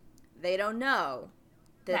they don't know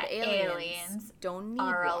that aliens don't need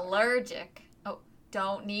are water. allergic. Oh,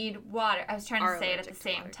 don't need water. I was trying to say it at the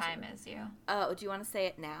same time as you. Oh, do you want to say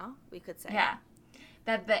it now? We could say it.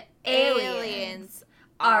 That the aliens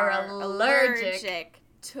are allergic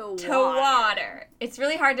to water. It's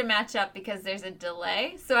really hard to match up because there's a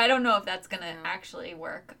delay, so I don't know if that's going to actually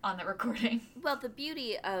work on the recording. Well, the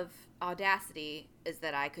beauty of Audacity is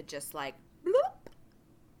that I could just like, bloop.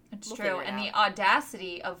 It's true, and the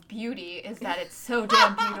audacity of beauty is that it's so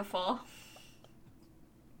damn beautiful.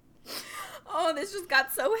 Oh, this just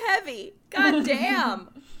got so heavy. God damn.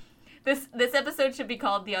 This episode should be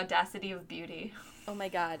called The Audacity of Beauty. Oh my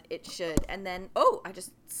god, it should. And then, I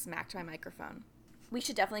just smacked my microphone. We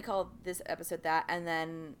should definitely call this episode that, and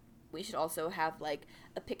then we should also have, like,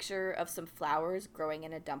 a picture of some flowers growing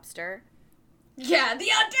in a dumpster. Yeah, the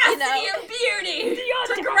audacity of beauty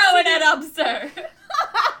to grow in a dumpster.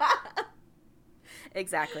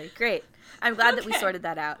 Exactly. Great. I'm glad that we sorted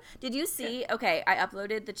that out. Did you see, I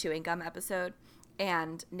uploaded the chewing gum episode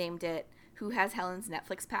and named it Who Has Helen's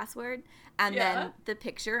Netflix Password? And then the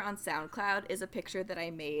picture on SoundCloud is a picture that I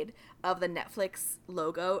made of the Netflix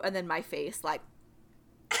logo and then my face, like,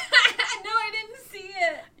 no, I didn't see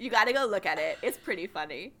it. You gotta go look at it. It's pretty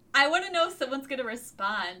funny. I want to know if someone's gonna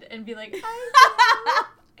respond and be like,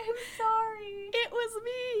 I'm sorry. It was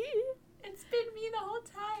me. It's been me the whole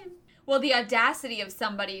time. Well, the audacity of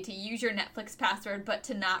somebody to use your Netflix password but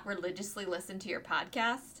to not religiously listen to your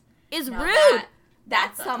podcast is rude.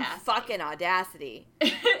 That's some audacity. Fucking audacity.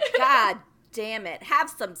 God damn it. Have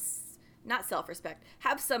some, not self-respect,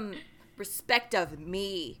 have some respect of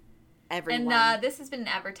me, everyone. And this has been an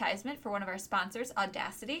advertisement for one of our sponsors,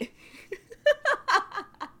 Audacity.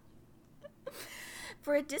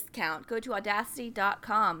 For a discount, go to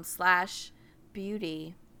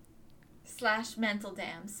audacity.com/beauty.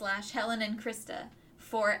 /mentaldam/ Helen and Crysta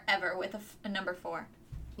forever with a number 4.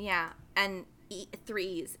 Yeah, and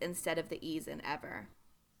 3s instead of the E's in ever.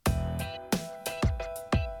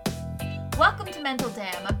 Welcome to Mental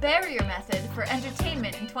Dam, a barrier method for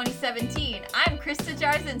entertainment in 2017. I'm Crysta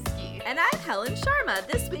Jarzinski. And I'm Helen Sharma.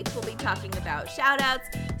 This week we'll be talking about shout-outs,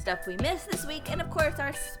 stuff we missed this week, and of course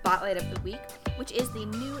our spotlight of the week, which is the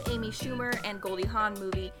new Amy Schumer and Goldie Hawn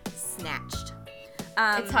movie, Snatched.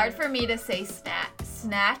 It's hard for me to say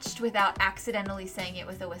snatched without accidentally saying it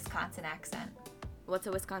with a Wisconsin accent. What's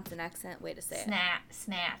a Wisconsin accent? Way to say it.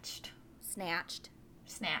 Snatched. Snatched.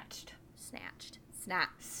 Snatched. Snatched.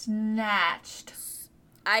 Snatched. Snatched.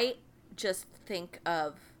 I just think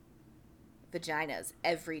of vaginas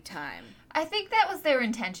every time. I think that was their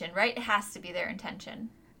intention, right? It has to be their intention.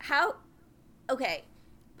 Okay,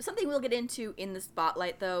 something we'll get into in the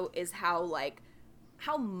spotlight, though, is how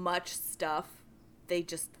much stuff they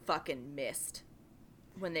just fucking missed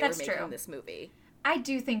when they were making this movie. I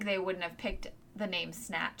do think they wouldn't have picked the name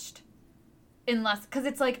Snatched. Unless, because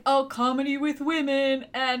it's like, oh, comedy with women,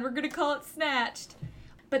 and we're going to call it Snatched.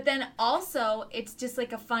 But then also, it's just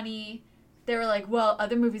like a funny, they were like, well,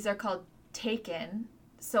 other movies are called Taken,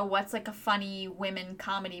 so what's like a funny women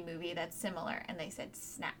comedy movie that's similar? And they said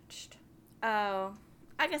Snatched. Oh,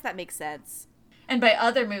 I guess that makes sense. And by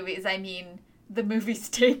other movies, I mean the movie's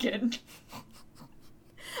Taken.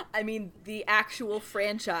 I mean the actual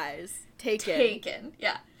franchise, Taken. Taken,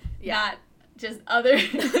 yeah. Not just other,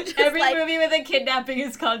 every movie with a kidnapping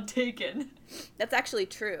is called Taken. That's actually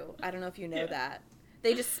true. I don't know if you know that.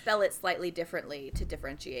 They just spell it slightly differently to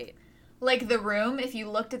differentiate. Like The Room, if you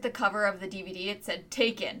looked at the cover of the DVD, it said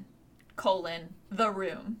Taken, The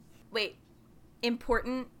Room. Wait,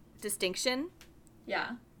 important distinction?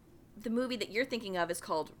 Yeah. The movie that you're thinking of is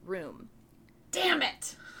called Room. Damn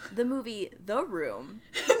it! The movie The Room.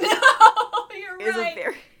 No, you're right. Is a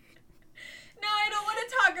very... No, I don't want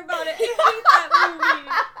to talk about it. I hate that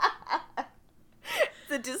movie.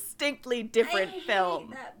 It's a distinctly different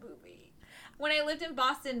film. I hate that movie. When I lived in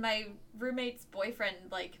Boston, my roommate's boyfriend,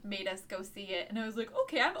 made us go see it. And I was like,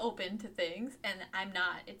 okay, I'm open to things. And I'm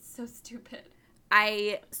not. It's so stupid.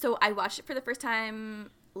 So I watched it for the first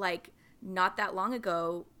time, not that long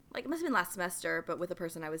ago. It must have been last semester, but with a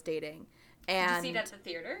person I was dating. And did you see it at the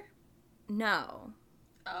theater? No.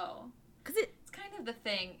 Oh. Because it's kind of the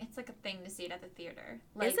thing. It's like a thing to see it at the theater.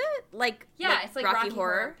 Is it? It's like Rocky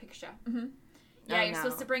Horror Picture. Mm-hmm. Yeah, you're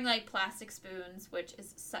supposed to bring, plastic spoons, which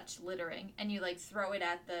is such littering, and you, throw it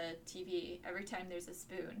at the TV every time there's a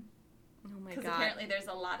spoon. Oh, my God. Because apparently there's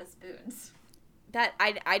a lot of spoons. That,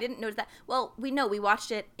 I didn't notice that. Well, we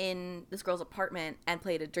watched it in this girl's apartment and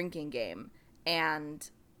played a drinking game, and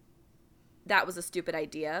that was a stupid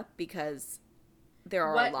idea because there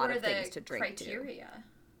are a lot of things to drink What were the criteria?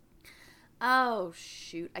 Oh,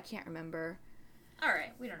 shoot. I can't remember. All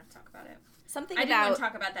right. We don't have to talk about Something I about... didn't want to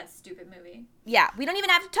talk about that stupid movie. Yeah, we don't even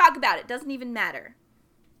have to talk about it. It doesn't even matter.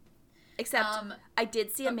 Except I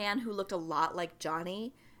did see a man who looked a lot like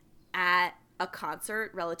Johnny at a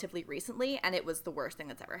concert relatively recently, and it was the worst thing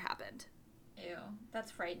that's ever happened. Ew,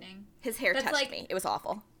 that's frightening. His hair touched me. It was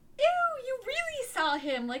awful. Ew, you really saw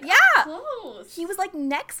him, like, yeah, up close. He was, like,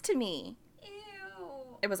 next to me.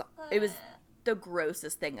 Ew. It was the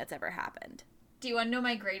grossest thing that's ever happened. Do you want to know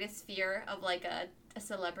my greatest fear of, like, a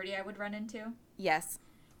celebrity I would run into? Yes.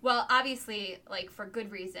 Well, obviously, like, for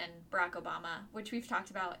good reason, Barack Obama, which we've talked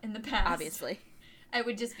about in the past. Obviously. I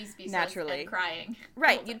would just be speechless Naturally. and crying.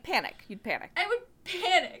 Right, you'd panic. I would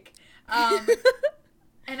panic.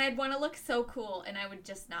 And I'd want to look so cool, and I would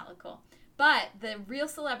just not look cool. But the real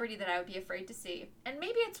celebrity that I would be afraid to see, and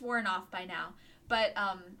maybe it's worn off by now, but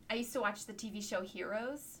I used to watch the TV show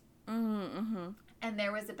Heroes. Mm-hmm. And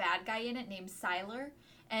there was a bad guy in it named Sylar,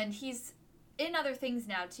 and he's in other things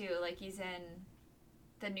now, too. Like, he's in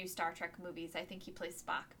the new Star Trek movies. I think he plays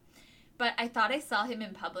Spock. But I thought I saw him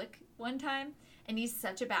in public one time, and he's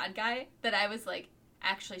such a bad guy that I was, like,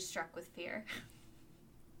 actually struck with fear.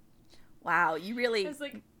 Wow, you really... I was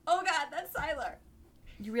like, oh God, that's Sylar.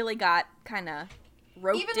 You really got kind of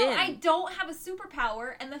roped in. Even though I don't have a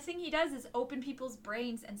superpower, and the thing he does is open people's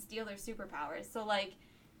brains and steal their superpowers. So, like,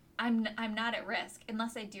 I'm not at risk,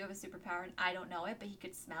 unless I do have a superpower and I don't know it, but he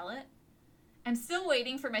could smell it. I'm still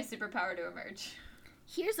waiting for my superpower to emerge.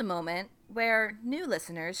 Here's a moment where new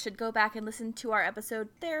listeners should go back and listen to our episode,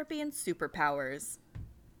 Therapy and Superpowers.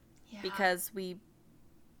 Yeah. Because we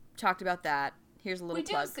talked about that. Here's a little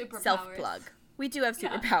plug. Self-plug. We do have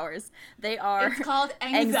superpowers. Yeah. They are... It's called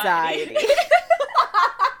anxiety.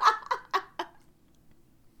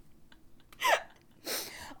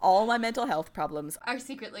 All my mental health problems are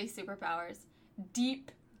secretly superpowers.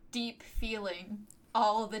 Deep, deep feeling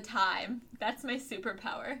all the time. That's my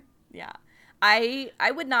superpower. Yeah. I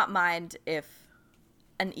would not mind if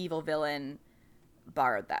an evil villain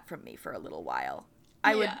borrowed that from me for a little while.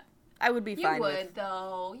 I would be fine with... You would,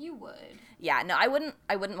 though. You would. Yeah, no, I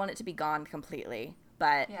wouldn't want it to be gone completely,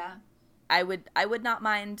 but yeah. I would not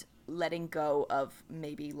mind letting go of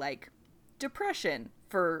maybe, like, depression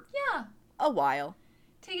for a while.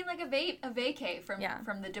 Taking, like, a vacay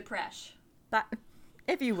from the depression. But,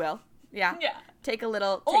 if you will. Yeah. Yeah. Take a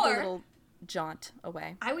little jaunt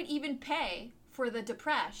away. I would even pay for the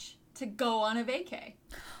depression to go on a vacay.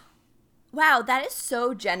 Wow, that is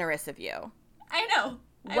so generous of you. I know.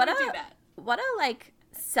 I would do that. What a, like,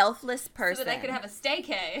 selfless person. So that I could have a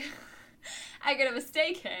staycay. I could have a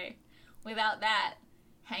staycay without that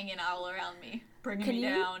hanging all around me, bringing me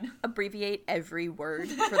down. Can you abbreviate every word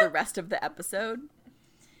for the rest of the episode?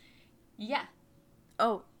 Yeah.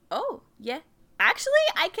 Oh, yeah. Actually,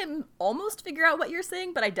 I can almost figure out what you're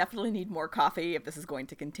saying, but I definitely need more coffee if this is going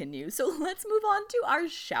to continue. So let's move on to our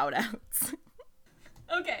shout-outs.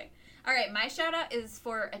 Okay. All right, my shout-out is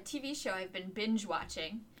for a TV show I've been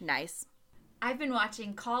binge-watching. Nice. I've been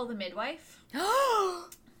watching Call the Midwife. Oh,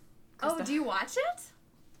 do you watch it?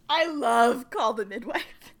 I love Call the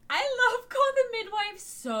Midwife. I love Call the Midwife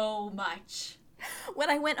so much. When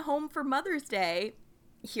I went home for Mother's Day...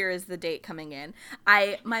 Here is the date coming in.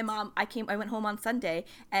 I went home on Sunday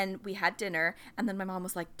and we had dinner and then my mom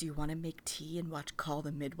was like, do you want to make tea and watch Call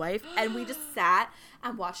the Midwife? And we just sat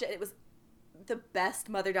and watched it. It was the best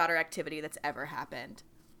mother-daughter activity that's ever happened.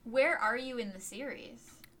 Where are you in the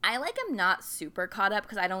series? I am not super caught up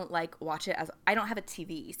because I don't watch it I don't have a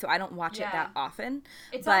TV, so I don't watch it that often.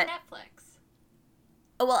 It's on Netflix.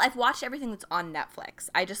 Oh, well, I've watched everything that's on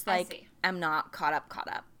Netflix. I just am not caught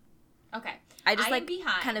up. Okay. I just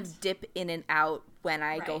kind of dip in and out when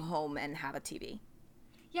I go home and have a TV.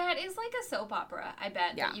 Yeah, it is like a soap opera, I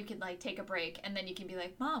bet, that you can take a break and then you can be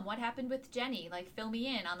like, Mom, what happened with Jenny? Fill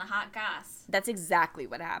me in on the hot goss. That's exactly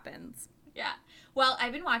what happens. Yeah. Well,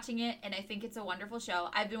 I've been watching it and I think it's a wonderful show.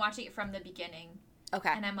 I've been watching it from the beginning.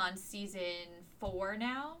 Okay. And I'm on season 4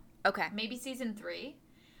 now. Okay. Maybe season 3.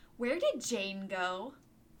 Where did Jane go?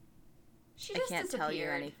 She just disappeared. I can't tell you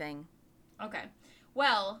anything. Okay.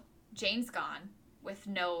 Well... Jane's gone with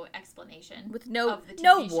no explanation. With no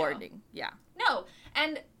warning. Yeah. No.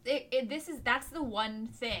 And that's the one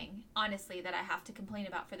thing, honestly, that I have to complain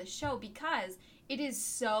about for the show because it's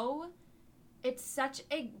such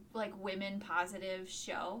a women positive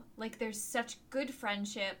show. There's such good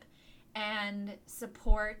friendship and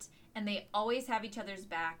support and they always have each other's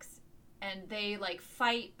backs and they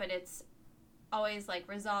fight, but it's always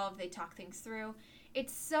resolved. They talk things through.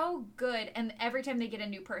 It's so good, and every time they get a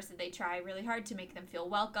new person, they try really hard to make them feel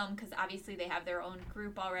welcome, because obviously they have their own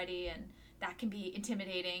group already, and that can be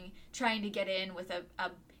intimidating, trying to get in with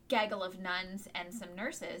a gaggle of nuns and some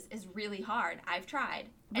nurses is really hard. I've tried.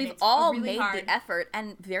 We've all really made the effort,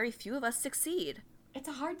 and very few of us succeed. It's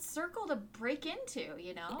a hard circle to break into,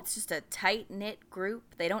 you know? It's just a tight-knit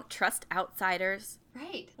group. They don't trust outsiders.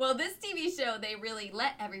 Right. Well, this TV show, they really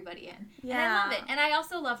let everybody in. Yeah. And I love it. And I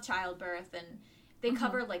also love childbirth, and they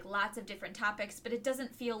cover, like, lots of different topics, but it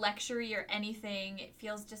doesn't feel lecture-y or anything. It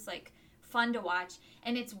feels just, like, fun to watch.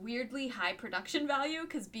 And it's weirdly high production value,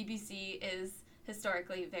 because BBC is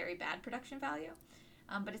historically very bad production value.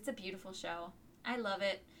 But it's a beautiful show. I love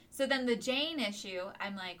it. So then the Jane issue,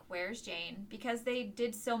 I'm like, where's Jane? Because they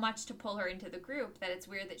did so much to pull her into the group that it's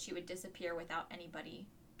weird that she would disappear without anybody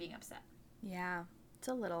being upset. Yeah, it's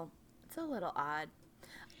a little odd.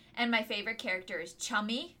 And my favorite character is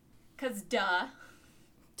Chummy, because duh.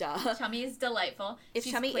 Chummy is delightful. If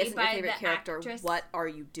She's Chummy played isn't your by favorite the character, actress. what are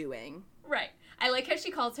you doing? Right. I like how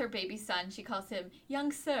she calls her baby son. She calls him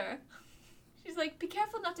young sir. She's like, be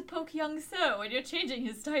careful not to poke young sir when you're changing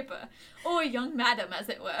his diaper. Or young madam, as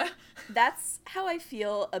it were. That's how I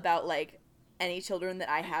feel about, like, any children that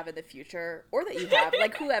I have in the future, or that you have,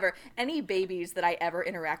 like, whoever. Any babies that I ever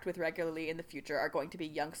interact with regularly in the future are going to be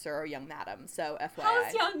young sir or young madam, so FYI.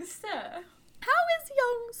 How's young sir? How is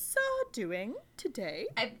young sir doing today?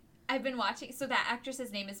 I've been watching, so that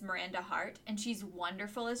actress's name is Miranda Hart, and she's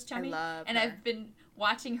wonderful as Chummy. I love and her. I've been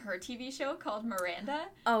watching her TV show called Miranda.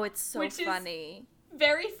 Oh, it's so funny.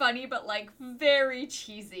 Very funny, but, like, very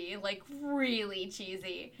cheesy. Like, really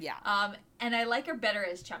cheesy. Yeah. And I like her better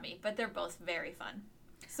as Chummy, but they're both very fun.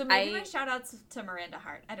 So maybe my shout-outs to Miranda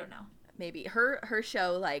Hart. I don't know. Maybe. Her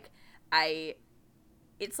show, like,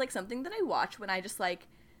 it's, like, something that I watch when I just, like,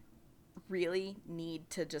 really need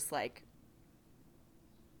to just, like,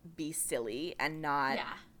 be silly and not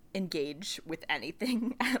engage with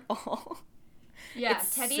anything at all. Yeah,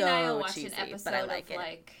 it's Teddy so and I will watch cheesy, an episode but I like of, it.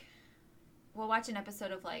 like, we'll watch an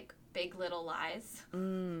episode of, like, Big Little Lies.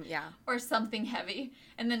 Yeah. Or something heavy.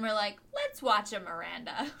 And then we're like, let's watch a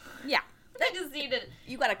Miranda. Yeah. I just need to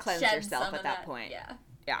You gotta cleanse shed yourself some at of that point.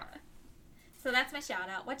 Yeah. So that's my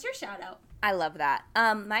shout-out. What's your shout-out? I love that.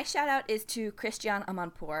 My shout-out is to Christian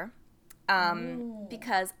Amanpour.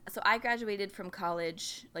 Because, so I graduated from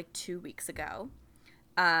college, like, 2 weeks ago.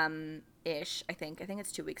 Ish, I think. I think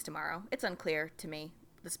it's 2 weeks tomorrow. It's unclear to me,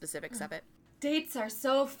 the specifics of it. Dates are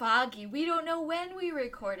so foggy. We don't know when we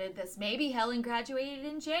recorded this. Maybe Helen graduated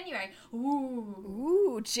in January.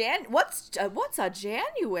 Ooh, What's a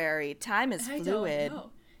January? Time is fluid. I don't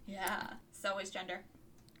know. Yeah, so is gender.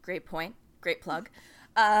 Great point. Great plug.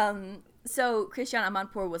 So Christian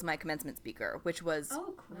Amanpour was my commencement speaker, which was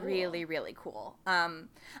really, really cool.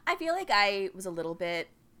 I feel like I was a little bit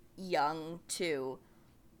young to,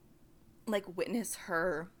 like, witness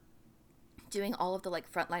her doing all of the,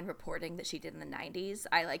 like, frontline reporting that she did in the 90s.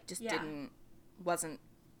 I, like, just I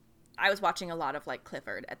was watching a lot of, like,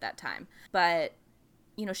 Clifford at that time. But,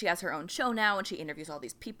 you know, she has her own show now, and she interviews all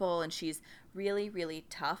these people, and she's really, really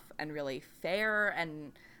tough and really fair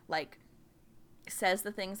and, like, says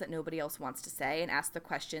the things that nobody else wants to say and asks the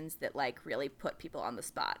questions that, like, really put people on the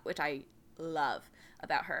spot, which I love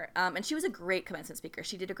about her. And she was a great commencement speaker.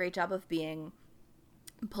 She did a great job of being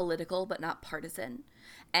political but not partisan.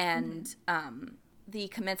 And the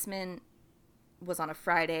commencement was on a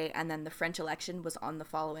Friday, and then the French election was on the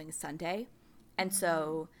following Sunday. And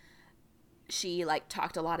so she, like,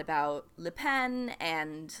 talked a lot about Le Pen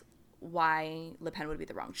and why Le Pen would be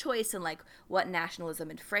the wrong choice, and, like, what nationalism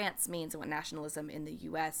in France means and what nationalism in the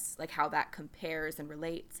U.S., like, how that compares and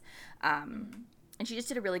relates. And she just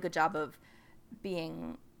did a really good job of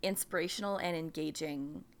being inspirational and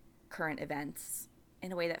engaging current events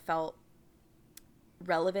in a way that felt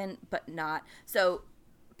relevant but not. So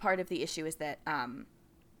part of the issue is that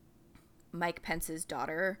Mike Pence's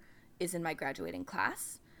daughter is in my graduating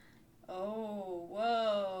class. Oh,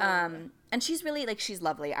 whoa. And she's really, like, she's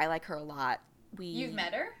lovely. I like her a lot. You've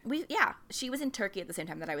met her? Yeah. She was in Turkey at the same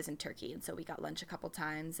time that I was in Turkey, and so we got lunch a couple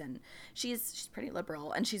times, and she's pretty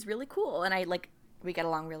liberal, and she's really cool, and we get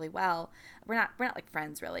along really well. We're not like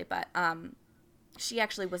friends really, but she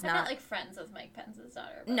actually was not like friends with Mike Pence's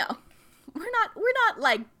daughter. But... No. We're not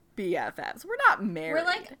like BFFs. We're not married. We're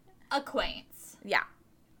like acquaintance. Yeah.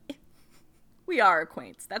 We are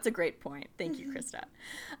acquaintance. That's a great point. Thank you, Crysta.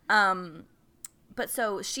 But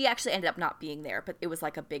so she actually ended up not being there, but it was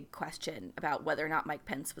like a big question about whether or not Mike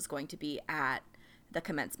Pence was going to be at the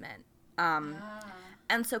commencement.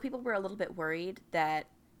 And so people were a little bit worried that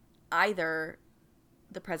either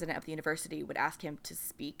the president of the university would ask him to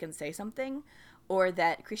speak and say something, or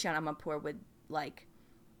that Christian Amanpour would, like,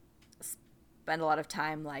 spend a lot of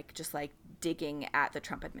time, like, just, like, digging at the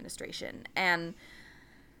Trump administration. And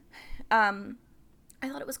I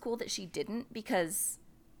thought it was cool that she didn't, because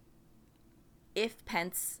if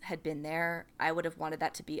Pence had been there, I would have wanted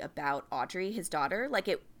that to be about Audrey, his daughter. Like,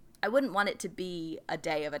 I wouldn't want it to be a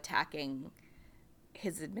day of attacking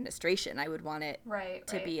his administration. I would want it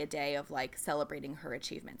to be a day of, like, celebrating her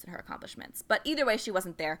achievements and her accomplishments. But either way, she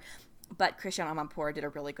wasn't there. But Christiane Amanpour did a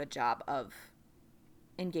really good job of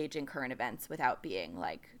engaging current events without being,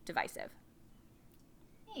 like, divisive.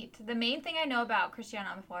 Neat. The main thing I know about Christiane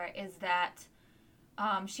Amanpour is that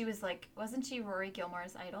she was, like, wasn't she Rory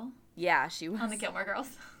Gilmore's idol? Yeah, she was. On the Gilmore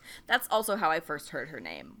Girls. That's also how I first heard her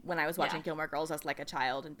name. When I was watching Gilmore Girls as, like, a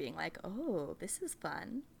child and being like, oh, this is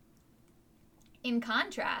fun. In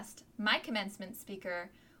contrast, my commencement speaker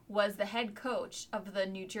was the head coach of the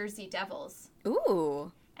New Jersey Devils.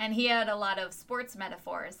 Ooh. And he had a lot of sports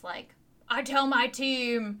metaphors, like, I tell my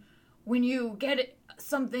team, when you get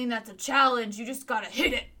something that's a challenge, you just gotta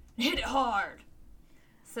hit it hard.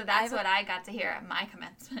 So that's what I got to hear at my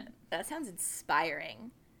commencement. That sounds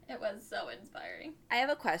inspiring. It was so inspiring. I have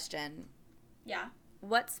a question. Yeah.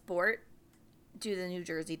 What sport do the New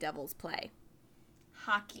Jersey Devils play?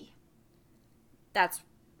 Hockey. That's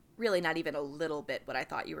really not even a little bit what I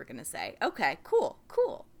thought you were going to say. Okay, cool.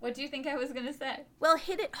 What do you think I was going to say? Well,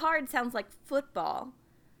 hit it hard sounds like football.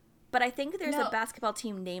 But I think there's a basketball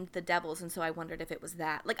team named the Devils, and so I wondered if it was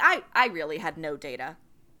that. Like, I really had no data.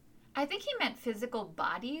 I think he meant physical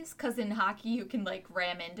bodies, because in hockey you can, like,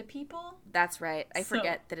 ram into people. That's right. I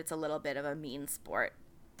forget that it's a little bit of a mean sport.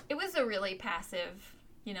 It was a really passive,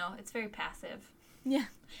 it's very passive. Yeah.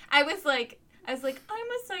 I was like, I'm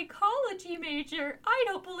a psychology major. I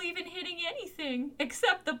don't believe in hitting anything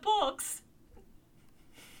except the books.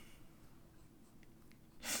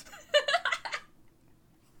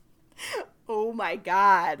 Oh my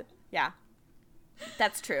God. Yeah.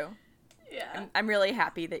 That's true. Yeah. I'm really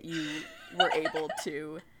happy that you were able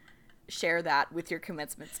to share that with your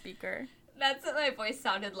commencement speaker. That's what my voice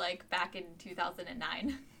sounded like back in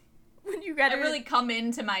 2009. When you got I really come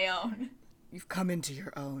into my own. You've come into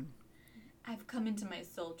your own. I've come into my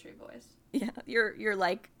sultry voice. Yeah, your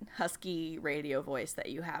like husky radio voice that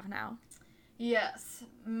you have now. Yes.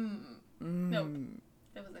 Nope.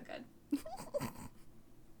 That wasn't good.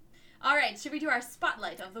 All right, should we do our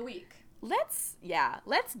spotlight of the week? Let's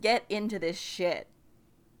get into this shit.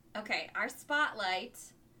 Okay, our spotlight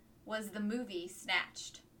was the movie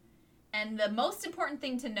Snatched. And the most important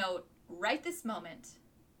thing to note right this moment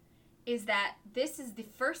is that this is the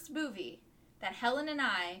first movie that Helen and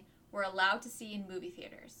I were allowed to see in movie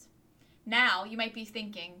theaters. Now, you might be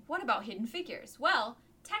thinking, what about Hidden Figures? Well,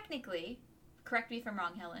 technically, correct me if I'm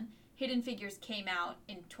wrong, Helen, Hidden Figures came out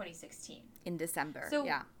in 2016. In December, so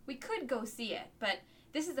yeah. We could go see it, but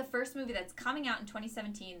this is the first movie that's coming out in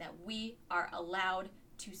 2017 that we are allowed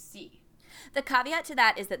to see. The caveat to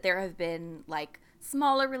that is that there have been, like,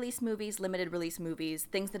 smaller release movies, limited release movies,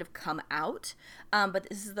 things that have come out, but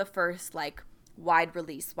this is the first, like, wide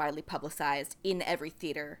release, widely publicized, in every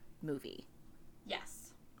theater movie.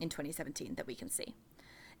 Yes. In 2017 that we can see.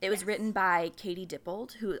 It was written by Katie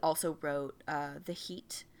Dippold, who also wrote The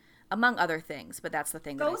Heat, among other things, but that's the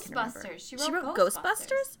thing that I can remember. Ghostbusters. She wrote Ghostbusters?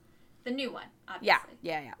 Ghostbusters? The new one, obviously.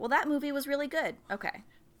 Yeah. Well, that movie was really good. Okay.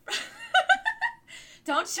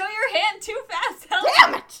 Don't show your hand too fast, Helen.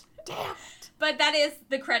 Damn it! But that is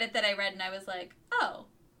the credit that I read, and I was like, oh,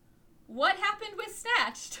 what happened with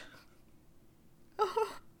Snatched?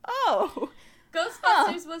 Oh.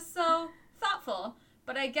 Ghostbusters was so thoughtful,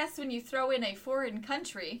 but I guess when you throw in a foreign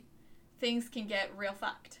country, things can get real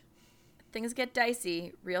fucked. Things get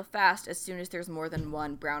dicey real fast as soon as there's more than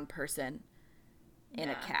one brown person in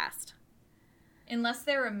a cast. Unless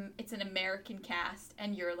it's an American cast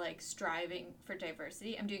and you're, like, striving for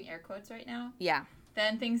diversity. I'm doing air quotes right now. Yeah.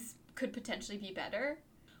 Then things could potentially be better.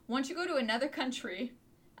 Once you go to another country,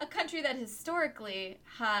 a country that historically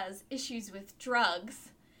has issues with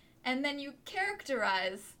drugs, and then you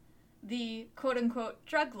characterize the quote-unquote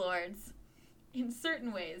drug lords in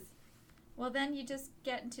certain ways, well, then you just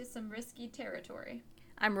get into some risky territory.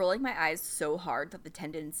 I'm rolling my eyes so hard that the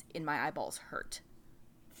tendons in my eyeballs hurt.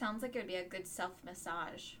 Sounds like it would be a good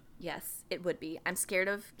self-massage. Yes, it would be. I'm scared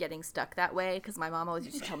of getting stuck that way because my mom always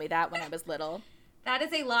used to tell me that when I was little. That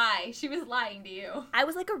is a lie. She was lying to you. I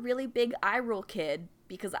was like a really big eye roll kid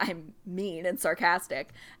because I'm mean and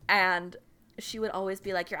sarcastic. And she would always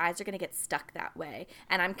be like, your eyes are going to get stuck that way.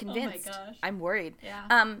 And I'm convinced. Oh my gosh. I'm worried.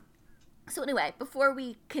 Yeah. So anyway, before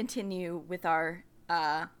we continue with our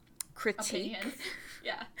critique. Opinions.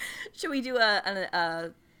 Yeah. Should we do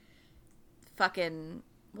a fucking,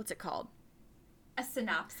 what's it called? A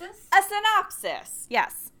synopsis? A synopsis.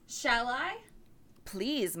 Yes. Shall I?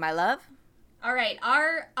 Please, my love. All right.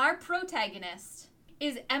 Our protagonist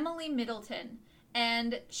is Emily Middleton.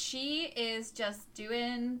 And she is just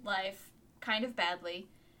doing life kind of badly.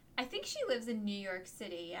 I think she lives in New York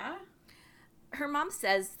City, yeah? Her mom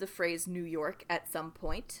says the phrase New York at some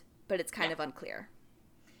point, but it's kind of unclear.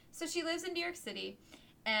 So she lives in New York City,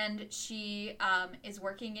 and she is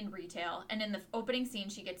working in retail. And in the opening scene,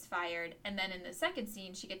 she gets fired. And then in the second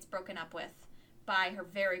scene, she gets broken up with by her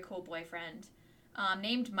very cool boyfriend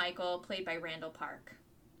named Michael, played by Randall Park.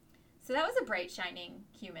 So that was a bright, shining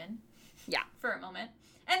human. Yeah. For a moment.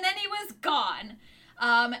 And then he was gone.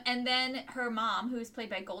 And then her mom, who's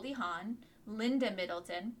played by Goldie Hawn, Linda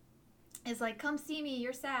Middleton, is like, come see me,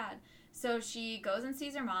 you're sad. So she goes and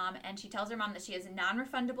sees her mom, and she tells her mom that she has a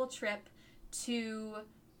non-refundable trip to...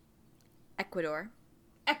 Ecuador,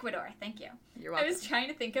 thank you. You're welcome. I was trying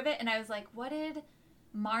to think of it, and I was like, what did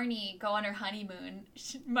Marnie go on her honeymoon?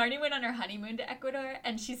 Marnie went on her honeymoon to Ecuador,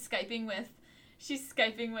 and she's Skyping with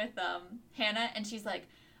Hannah, and she's like,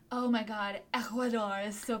 oh my god, Ecuador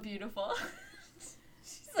is so beautiful.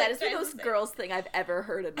 That is the most girls thing I've ever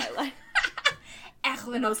heard in my life.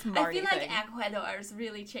 Ecuador. The most Marnie I feel like thing. Ecuador is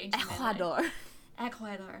really changing Ecuador. my life.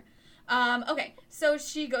 Ecuador. Okay, so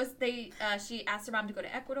she goes, she asks her mom to go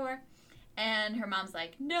to Ecuador, and her mom's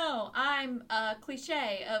like, no, I'm a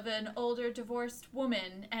cliche of an older divorced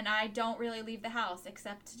woman, and I don't really leave the house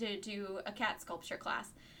except to do a cat sculpture class.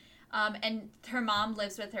 And her mom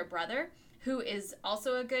lives with her brother, who is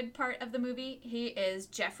also a good part of the movie. He is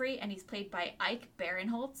Jeffrey, and he's played by Ike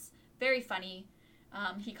Barinholtz. Very funny.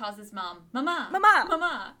 He calls his mom, Mama, Mama,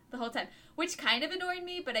 Mama, the whole time, which kind of annoyed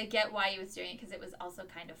me, but I get why he was doing it because it was also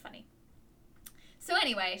kind of funny. So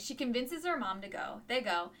anyway, she convinces her mom to go. They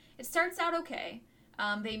go. It starts out okay.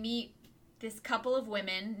 They meet this couple of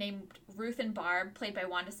women named Ruth and Barb, played by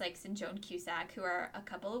Wanda Sykes and Joan Cusack, who are a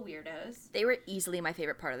couple of weirdos. They were easily my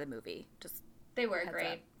favorite part of the movie. They were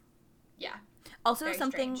great. Up. Yeah. Also, very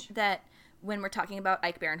something strange. that when we're talking about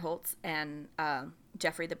Ike Barinholtz and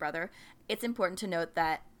Jeffrey the brother, it's important to note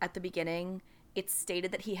that at the beginning, it's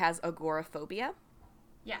stated that he has agoraphobia.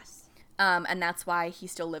 Yes. And that's why he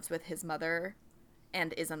still lives with his mother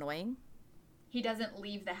and is annoying. He doesn't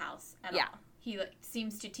leave the house at all. He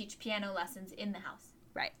seems to teach piano lessons in the house.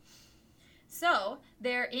 Right. So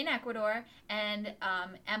they're in Ecuador, and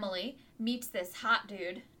Emily meets this hot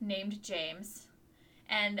dude named James.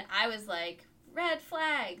 And I was like, red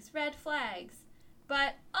flags, red flags.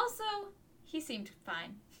 But also, he seemed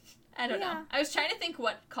fine. I don't know. I was trying to think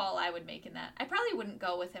what call I would make in that. I probably wouldn't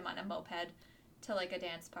go with him on a moped to like a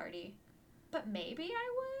dance party. But maybe I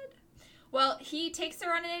would. Well, he takes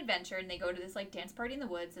her on an adventure, and they go to this like dance party in the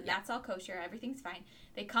woods, and that's all kosher. Everything's fine.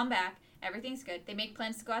 They come back. Everything's good. They make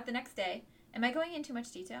plans to go out the next day. Am I going into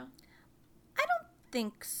much detail? I don't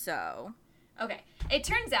think so. Okay. It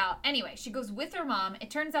turns out, anyway, she goes with her mom.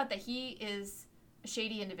 It turns out that he is a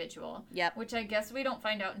shady individual. Yep. Which I guess we don't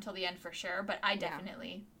find out until the end for sure, but I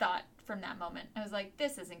definitely thought from that moment. I was like,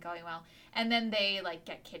 this isn't going well. And then they, like,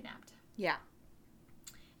 get kidnapped. Yeah.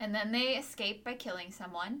 And then they escape by killing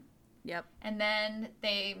someone. Yep. And then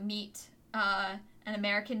they meet an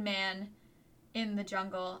American man in the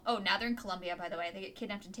jungle. Oh, now they're in Colombia, by the way. They get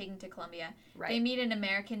kidnapped and taken to Colombia. Right. They meet an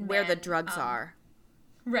American man. Where the drugs are.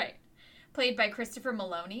 Right. Played by Christopher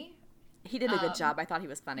Maloney. He did a good job. I thought he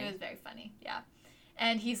was funny. He was very funny, yeah.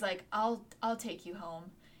 And he's like, I'll take you home.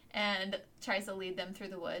 And tries to lead them through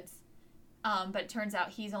the woods. But it turns out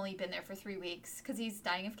he's only been there for 3 weeks because he's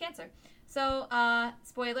dying of cancer. So,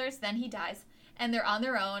 spoilers, then he dies. And they're on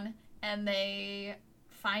their own, and they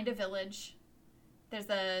find a village. There's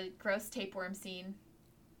a gross tapeworm scene.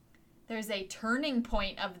 There's a turning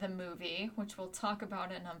point of the movie, which we'll talk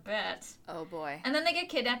about in a bit. Oh, boy. And then they get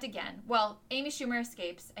kidnapped again. Well, Amy Schumer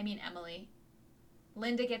escapes. I mean, Emily.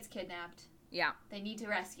 Linda gets kidnapped. Yeah. They need to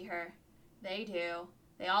rescue her. They do.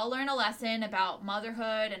 They all learn a lesson about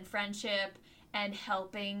motherhood and friendship and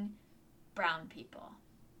helping brown people.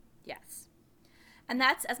 Yes. And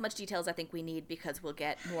that's as much detail as I think we need because we'll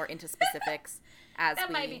get more into specifics as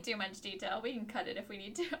That might be too much detail. We can cut it if we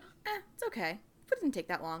need to. It's okay. It didn't take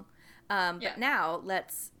that long. But now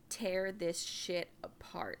let's tear this shit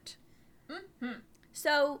apart. Mm-hmm.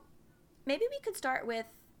 So maybe we could start with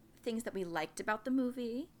things that we liked about the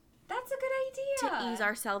movie. That's a good idea. To ease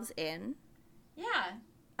ourselves in. Yeah.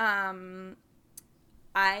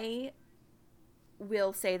 I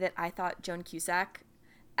will say that I thought Joan Cusack,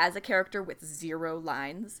 as a character with 0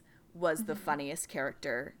 lines, was the funniest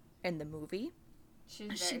character in the movie.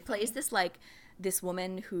 She plays this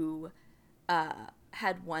woman who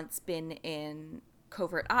had once been in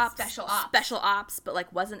covert ops, special ops, but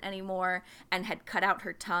like wasn't anymore, and had cut out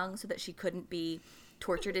her tongue so that she couldn't be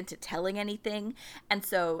tortured into telling anything. And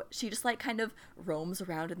so she just like kind of roams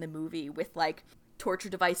around in the movie with like torture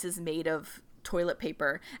devices made of toilet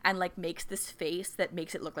paper and like makes this face that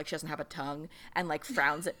makes it look like she doesn't have a tongue and like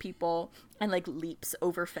frowns at people and like leaps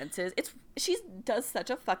over fences. She does such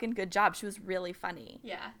a fucking good job. She was really funny.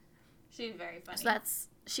 Yeah, she's very funny. So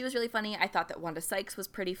she was really funny. I thought that Wanda Sykes was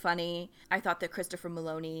pretty funny. I thought that Christopher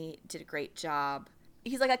Maloney did a great job.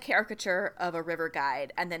 He's like a caricature of a river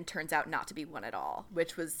guide and then turns out not to be one at all,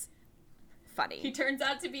 which was funny. He turns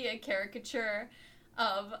out to be a caricature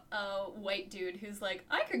of a white dude who's like,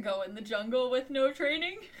 I could go in the jungle with no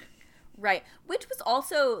training. Right. Which was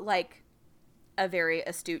also like a very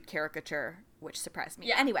astute caricature, which surprised me.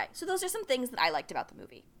 Yeah. Anyway, so those are some things that I liked about the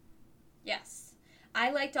movie. Yes.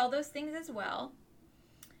 I liked all those things as well.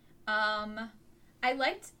 I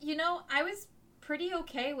liked, I was pretty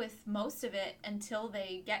okay with most of it until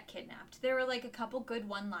they get kidnapped. There were like a couple good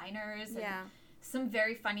one-liners and some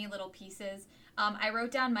very funny little pieces. I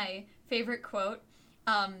wrote down my favorite quote.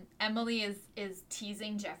 Emily is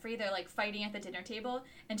teasing Jeffrey. They're like fighting at the dinner table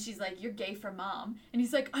and she's like, you're gay for mom. And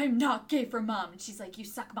he's like, I'm not gay for mom. And she's like, you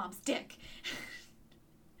suck mom's dick.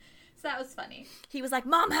 So that was funny. He was like,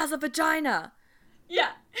 Mom has a vagina.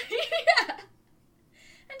 Yeah. Yeah.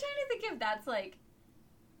 I'm trying to think if that's like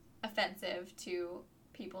offensive to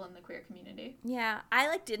people in the queer community. Yeah, I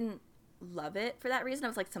like didn't love it for that reason. I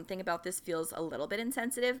was like, something about this feels a little bit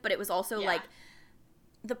insensitive, but it was also like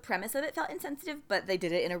the premise of it felt insensitive, but they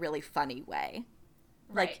did it in a really funny way.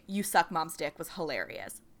 Right. Like, you suck mom's dick was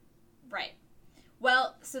hilarious. Right.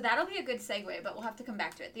 Well, so that'll be a good segue, but we'll have to come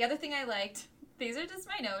back to it. The other thing I liked, these are just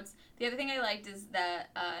my notes. The other thing I liked is that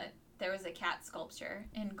there was a cat sculpture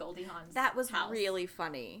in Goldie Hawn's That was house. really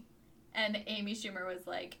funny. And Amy Schumer was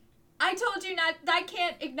like, I told you not, I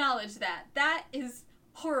can't acknowledge that. That is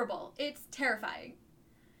horrible. It's terrifying.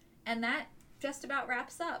 And that just about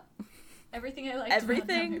wraps up everything I liked.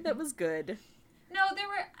 Everything that was good. No, there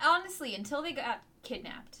were, honestly, until they got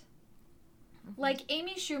kidnapped. Mm-hmm. Like,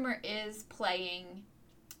 Amy Schumer is playing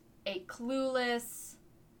a clueless,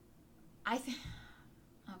 okay.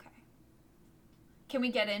 Can we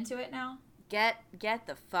get into it now? Get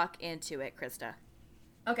the fuck into it, Crysta.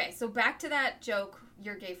 Okay, so back to that joke,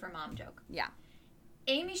 you're gay for mom joke. Yeah.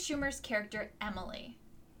 Amy Schumer's character, Emily,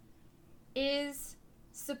 is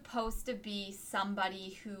supposed to be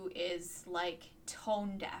somebody who is, like,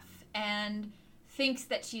 tone deaf and thinks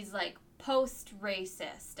that she's, like,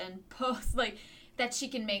 post-racist and like, that she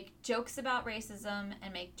can make jokes about racism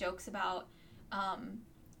and make jokes about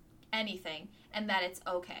anything and that it's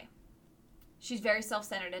okay. She's very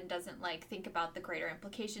self-centered and doesn't, like, think about the greater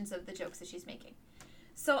implications of the jokes that she's making.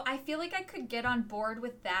 So I feel like I could get on board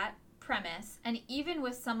with that premise, and even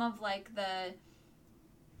with some of, like,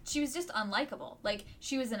 she was just unlikable. Like,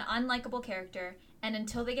 she was an unlikable character, and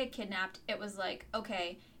until they get kidnapped, it was like,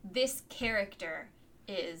 okay, this character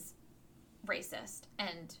is racist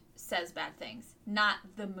and says bad things. Not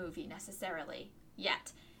the movie, necessarily,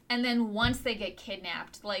 yet. And then once they get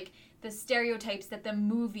kidnapped, like, the stereotypes that the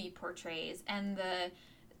movie portrays and the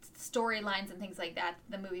storylines and things like that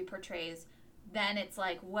the movie portrays, then it's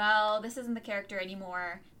like, well, this isn't the character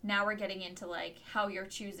anymore. Now we're getting into, like, how you're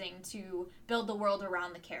choosing to build the world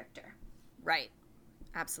around the character. Right.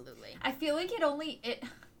 Absolutely. I feel like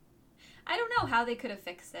I don't know how they could have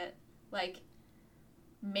fixed it. Like,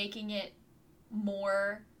 making it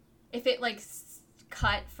more, if it, like,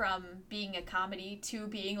 cut from being a comedy to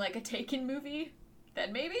being, like, a Taken movie,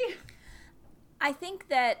 then maybe. I think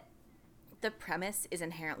that the premise is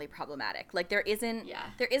inherently problematic. Like, there isn't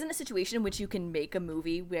a situation in which you can make a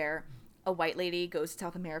movie where a white lady goes to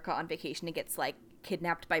South America on vacation and gets, like,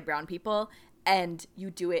 kidnapped by brown people, and you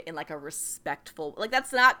do it in, like, a respectful, like,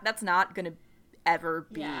 that's not gonna ever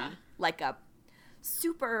be like a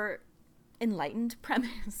super enlightened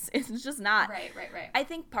premise. It's just not. Right. I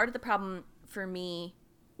think part of the problem for me,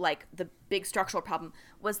 like, the big structural problem,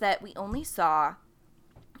 was that we only saw,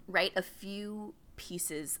 right, a few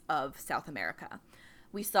pieces of South America.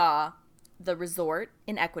 We saw the resort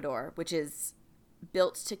in Ecuador, which is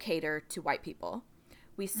built to cater to white people.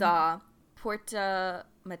 We saw Puerto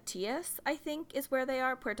Matias, I think, is where they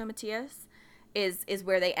are. Puerto Matias is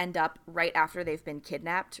where they end up right after they've been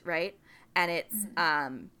kidnapped, right? And it's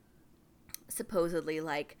supposedly,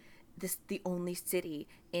 like, the only city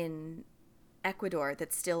in Ecuador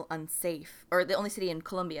that's still unsafe, or the only city in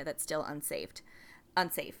Colombia that's still unsafe.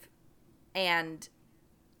 And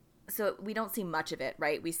so we don't see much of it,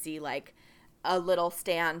 right? We see, like, a little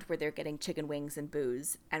stand where they're getting chicken wings and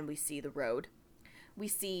booze, and we see the road. We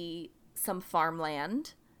see some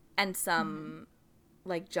farmland and some,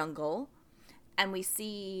 like, jungle. And we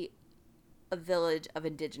see a village of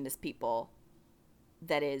indigenous people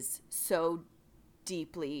that is so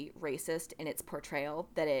deeply racist in its portrayal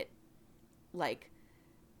that it, like,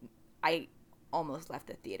 I almost left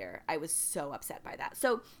the theater. I was so upset by that.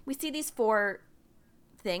 So we see these 4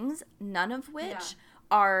 things, none of which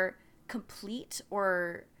are complete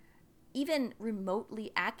or even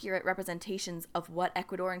remotely accurate representations of what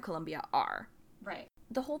Ecuador and Colombia are. Right.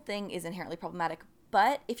 The whole thing is inherently problematic,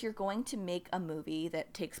 but if you're going to make a movie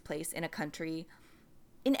that takes place in a country,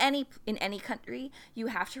 in any country, you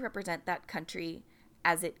have to represent that country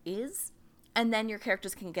as it is, and then your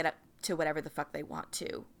characters can get up to whatever the fuck they want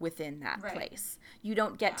to within that place. You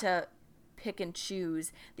don't get to pick and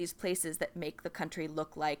choose these places that make the country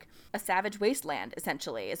look like a savage wasteland,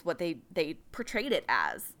 essentially, is what they portrayed it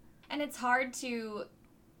as. And it's hard to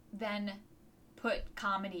then put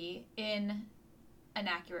comedy in an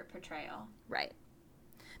accurate portrayal. Right.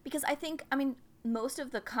 Because I think, I mean, most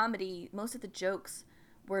of the jokes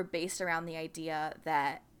were based around the idea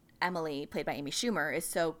that Emily, played by Amy Schumer, is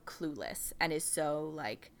so clueless and is so,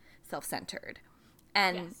 like, self-centered.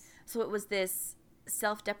 And so it was this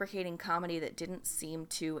self-deprecating comedy that didn't seem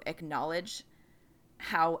to acknowledge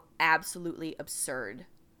how absolutely absurd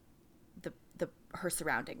her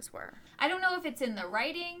surroundings were. I don't know if it's in the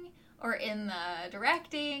writing or in the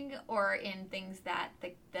directing or in things that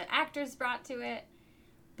the actors brought to it,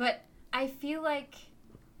 but I feel like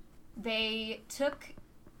they took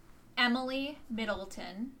Emily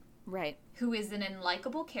Middleton, right, who is an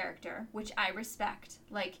unlikable character, which I respect.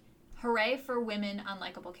 Like, hooray for women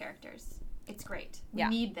unlikable characters. It's great. We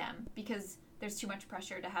need them because there's too much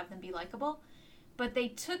pressure to have them be likable. But they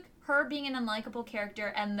took her being an unlikable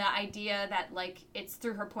character and the idea that, like, it's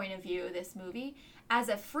through her point of view, this movie, as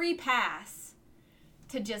a free pass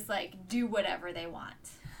to just, like, do whatever they want.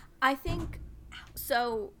 I think,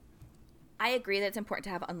 so I agree that it's important to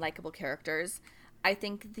have unlikable characters. I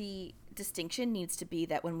think the distinction needs to be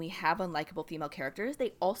that when we have unlikable female characters,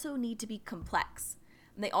 they also need to be complex.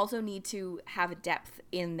 And they also need to have a depth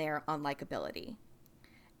in their unlikability.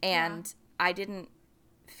 And I didn't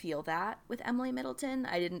feel that with Emily Middleton.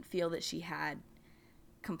 I didn't feel that she had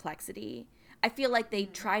complexity. I feel like they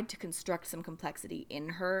tried to construct some complexity in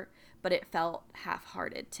her, but it felt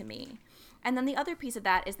half-hearted to me. And then the other piece of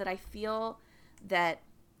that is that I feel that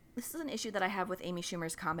this is an issue that I have with Amy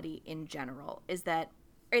Schumer's comedy in general, is that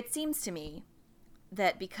it seems to me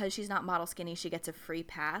that because she's not model skinny, she gets a free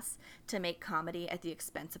pass to make comedy at the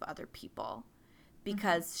expense of other people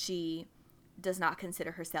because she does not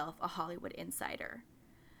consider herself a Hollywood insider.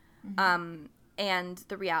 And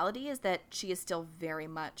the reality is that she is still very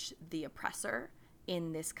much the oppressor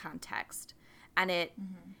in this context. And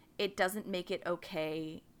it doesn't make it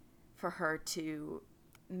okay for her to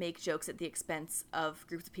make jokes at the expense of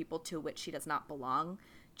groups of people to which she does not belong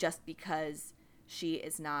just because she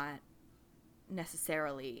is not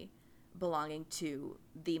necessarily belonging to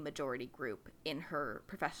the majority group in her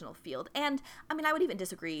professional field. And I mean, I would even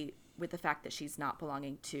disagree with the fact that she's not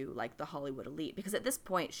belonging to, like, the Hollywood elite, because at this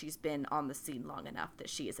point she's been on the scene long enough that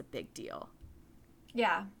she is a big deal.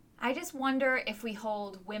 Yeah. I just wonder if we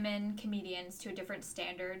hold women comedians to a different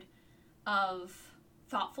standard of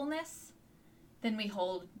thoughtfulness than we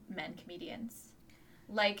hold men comedians.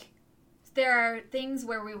 Like, there are things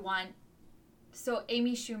where we want, so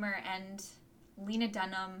Amy Schumer and Lena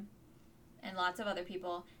Dunham and lots of other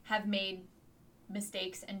people have made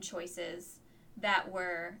mistakes and choices that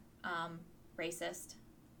were racist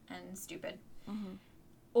and stupid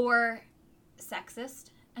or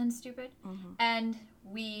sexist and stupid, and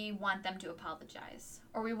we want them to apologize,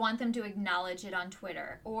 or we want them to acknowledge it on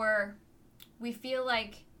Twitter, or we feel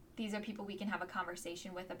like these are people we can have a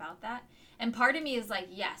conversation with about that. And part of me is like,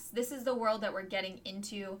 yes, this is the world that we're getting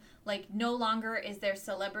into. Like, no longer is there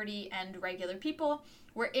celebrity and regular people.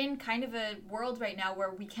 We're in kind of a world right now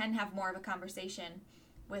where we can have more of a conversation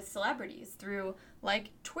with celebrities through, like,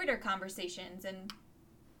 Twitter conversations and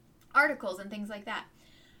articles and things like that.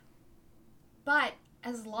 But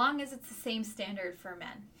as long as it's the same standard for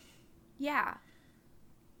men. Yeah.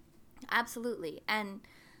 Absolutely. And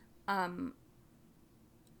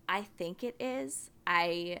I think it is.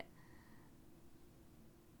 I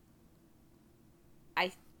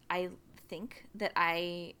think that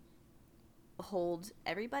I hold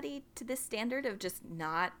everybody to this standard of just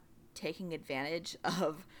not taking advantage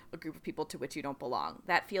of a group of people to which you don't belong.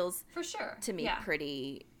 That feels, for sure, to me,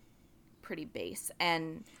 pretty base.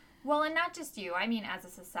 And well, and not just you. I mean, as a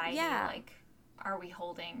society, like,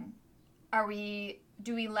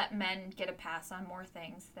 do we let men get a pass on more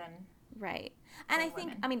things than right? And I think,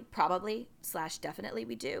 women? I mean, probably / definitely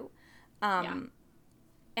we do.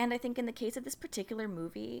 And I think in the case of this particular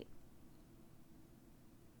movie,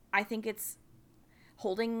 I think it's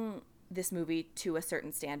holding this movie to a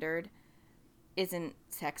certain standard isn't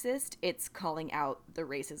sexist. It's calling out the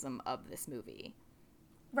racism of this movie.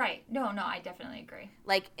 Right. No, I definitely agree.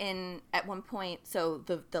 Like at one point, so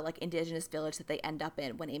the like indigenous village that they end up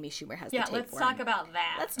in when Amy Schumer has the tapeworm. Yeah, let's talk about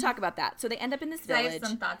that. Let's talk about that. So they end up in this village. I have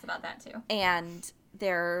some thoughts about that too. And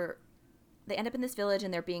they end up in this village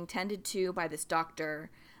and they're being tended to by this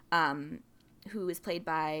doctor, who is played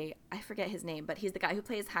by, I forget his name, but he's the guy who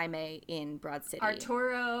plays Jaime in Broad City.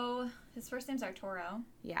 Arturo. His first name's Arturo.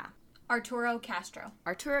 Yeah. Arturo Castro.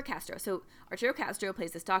 So Arturo Castro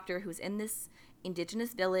plays this doctor who's in this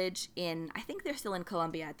indigenous village in, I think they're still in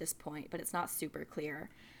Colombia at this point, but it's not super clear.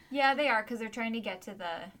 Yeah, they are, because they're trying to get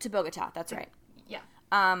to Bogota, that's right. Yeah.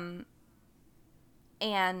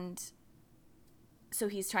 And so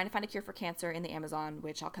he's trying to find a cure for cancer in the Amazon,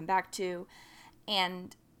 which I'll come back to.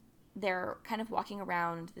 And they're kind of walking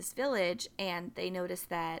around this village, and they notice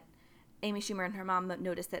that Amy Schumer and her mom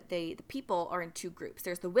notice that the people are in two groups.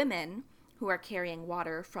 There's the women who are carrying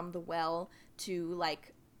water from the well to,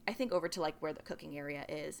 like, I think over to, like, where the cooking area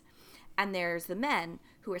is. And there's the men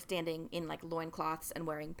who are standing in, like, loincloths and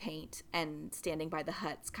wearing paint and standing by the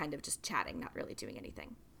huts kind of just chatting, not really doing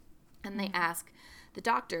anything. And they ask the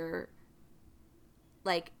doctor,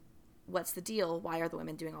 like, what's the deal? Why are the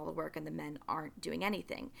women doing all the work and the men aren't doing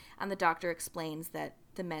anything? And the doctor explains that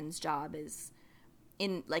the men's job is,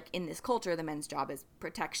 in this culture, the men's job is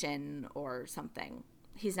protection or something.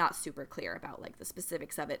 He's not super clear about, like, the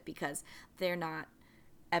specifics of it because they're not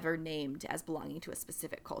ever named as belonging to a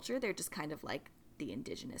specific culture. They're just kind of like the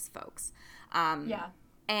indigenous folks. Yeah.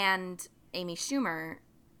 And Amy Schumer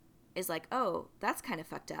is like, oh, that's kind of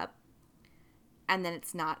fucked up. And then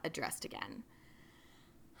it's not addressed again.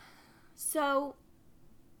 So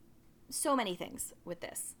many things with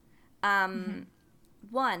this.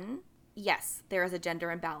 One, yes, there is a gender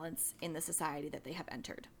imbalance in the society that they have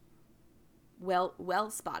entered. Well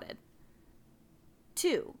spotted.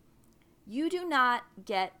 Two, you do not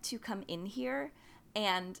get to come in here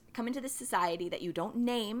and come into this society that you don't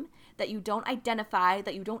name, that you don't identify,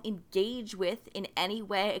 that you don't engage with in any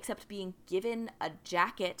way except being given a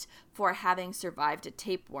jacket for having survived a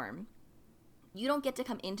tapeworm. You don't get to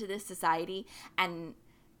come into this society and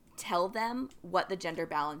tell them what the gender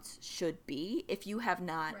balance should be if you have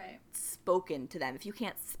not spoken to them, if you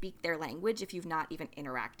can't speak their language, if you've not even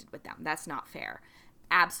interacted with them. That's not fair.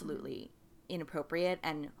 Absolutely inappropriate.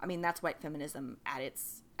 And I mean, that's white feminism at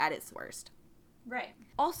its worst. Right.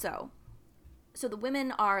 Also, so the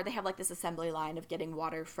women they have like this assembly line of getting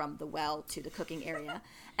water from the well to the cooking area.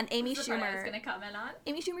 And Amy Schumer, I was going to comment on.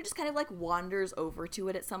 Amy Schumer just kind of like wanders over to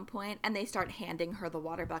it at some point, and they start handing her the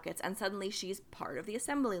water buckets, and suddenly she's part of the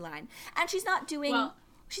assembly line. And she's not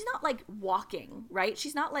she's not like walking, right?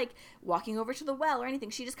 She's not like walking over to the well or anything.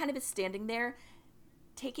 She just kind of is standing there,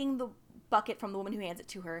 taking the bucket from the woman who hands it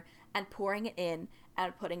to her and pouring it in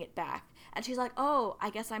and putting it back. And she's like, oh, I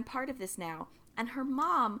guess I'm part of this now. And her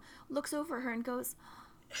mom looks over her and goes,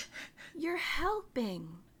 you're helping.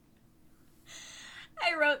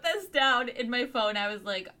 I wrote this down in my phone. I was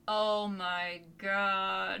like, oh my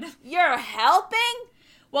God. You're helping?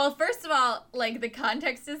 Well, first of all, like, the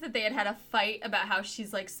context is that they had a fight about how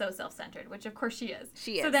she's, like, so self-centered, which of course she is.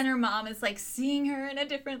 She is. So then her mom is, like, seeing her in a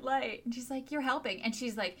different light. And she's like, you're helping. And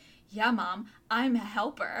she's like, yeah, Mom, I'm a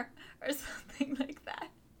helper. Or something like that.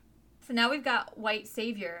 So now we've got white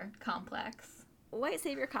savior complex. White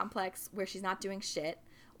savior complex where she's not doing shit.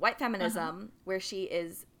 White feminism where she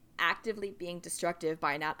is actively being destructive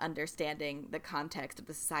by not understanding the context of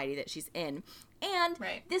the society that she's in. And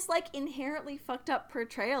this, like, inherently fucked up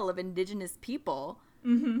portrayal of indigenous people.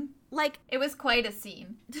 Mm-hmm. Like, it was quite a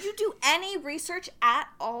scene. Did you do any research at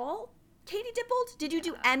all? Katie Dippold, did you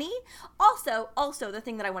do any? Also, the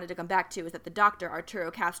thing that I wanted to come back to is that the doctor,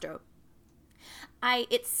 Arturo Castro,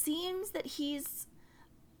 it seems that he's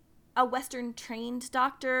a Western trained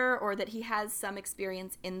doctor, or that he has some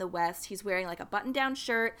experience in the West. He's wearing like a button-down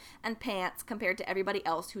shirt and pants compared to everybody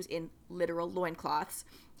else who's in literal loincloths.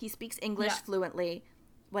 He speaks English fluently,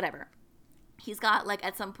 whatever. He's got, like,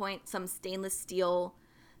 at some point, some stainless steel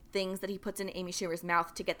things that he puts in Amy Schumer's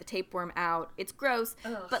mouth to get the tapeworm out. It's gross,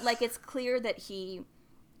 but, like, it's clear that he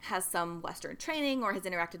has some Western training or has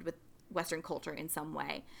interacted with Western culture in some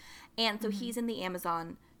way. And so he's in the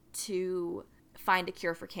Amazon to find a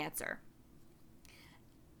cure for cancer.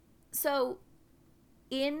 So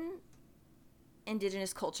in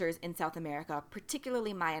indigenous cultures in South America,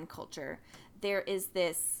 particularly Mayan culture, there is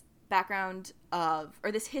this background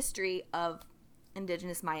this history of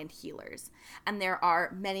indigenous Mayan healers. And there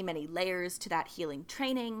are many, many layers to that healing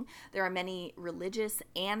training. There are many religious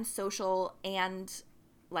and social and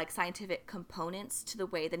like scientific components to the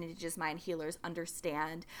way that indigenous Mayan healers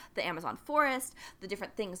understand the Amazon forest, the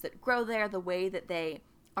different things that grow there, the way that they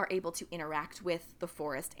are able to interact with the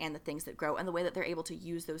forest and the things that grow, and the way that they're able to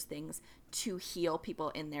use those things to heal people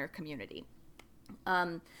in their community.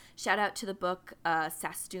 Shout out to the book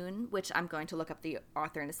Sastun, which I'm going to look up the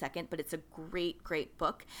author in a second, but it's a great, great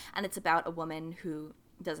book, and it's about a woman who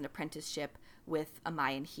does an apprenticeship with a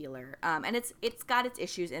Mayan healer, and it's got its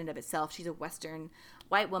issues in and of itself. She's a Western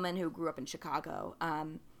white woman who grew up in Chicago,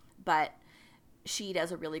 but she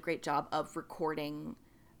does a really great job of recording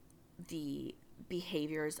the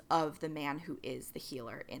behaviors of the man who is the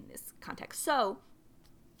healer in this context. So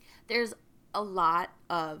there's a lot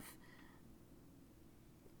of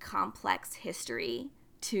complex history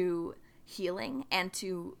to healing and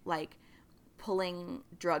to like pulling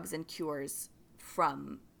drugs and cures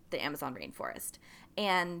from the Amazon rainforest.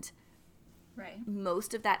 And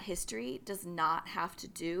most of that history does not have to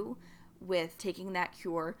do with taking that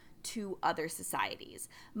cure to other societies.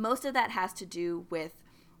 Most of that has to do with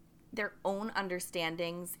their own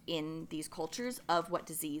understandings in these cultures of what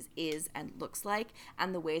disease is and looks like,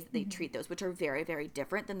 and the ways that they treat those, which are very, very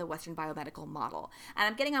different than the Western biomedical model. And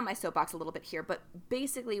I'm getting on my soapbox a little bit here, but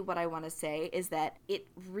basically what I want to say is that it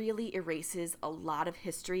really erases a lot of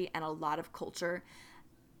history and a lot of culture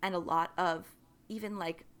and a lot of even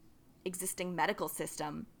like existing medical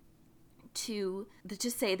system to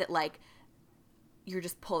just say that like you're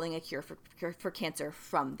just pulling a cure for cancer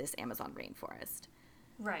from this Amazon rainforest.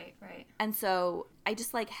 Right. And so I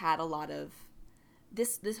just like had a lot of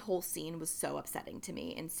this whole scene was so upsetting to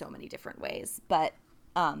me in so many different ways. But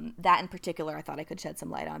that in particular I thought I could shed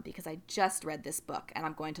some light on because I just read this book and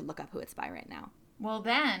I'm going to look up who it's by right now. Well,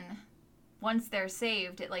 then once they're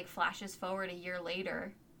saved, it like flashes forward a year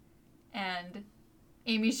later and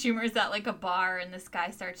Amy Schumer's at like a bar and this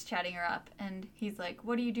guy starts chatting her up and he's like,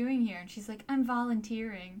 "What are you doing here?" And she's like, "I'm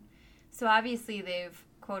volunteering." So obviously they've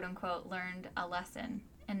quote unquote learned a lesson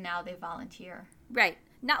and now they volunteer. Right.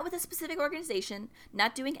 Not with a specific organization,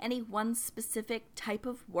 not doing any one specific type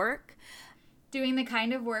of work. Doing the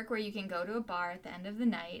kind of work where you can go to a bar at the end of the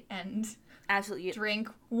night and absolutely drink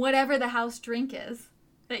whatever the house drink is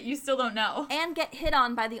that you still don't know. And get hit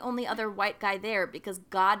on by the only other white guy there because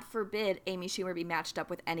God forbid Amy Schumer be matched up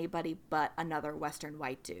with anybody but another Western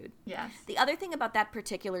white dude. Yes. The other thing about that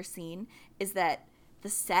particular scene is that the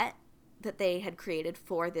set that they had created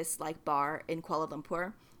for this like bar in Kuala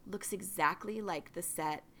Lumpur looks exactly like the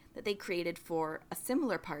set that they created for a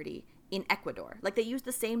similar party in Ecuador. Like they used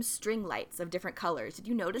the same string lights of different colors. Did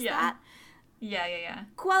you notice that? Yeah.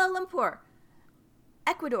 Kuala Lumpur,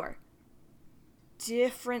 Ecuador,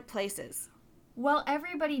 different places. Well,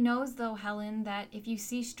 everybody knows though, Helen, that if you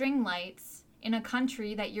see string lights in a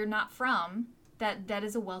country that you're not from, that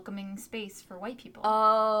is a welcoming space for white people.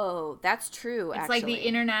 Oh, that's true, it's actually. It's like the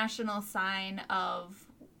international sign of,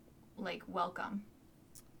 like, welcome.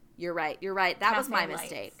 You're right. That was my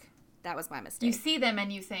mistake. You see them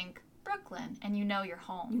and you think, Brooklyn, and you know you're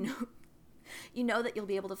home. You know that you'll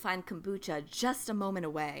be able to find kombucha just a moment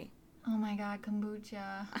away. Oh my God,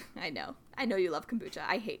 kombucha. I know you love kombucha.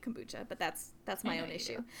 I hate kombucha, but that's my own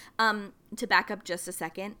issue. To back up just a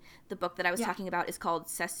second, the book that I was talking about is called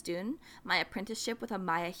Sestun, My Apprenticeship with a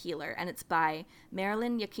Maya Healer, and it's by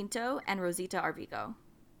Marilyn Yaquinto and Rosita Arvigo.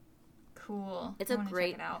 Cool. It's check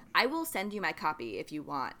it out. I will send you my copy if you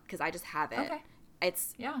want, because I just have it. Okay.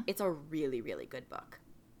 It's a really, really good book.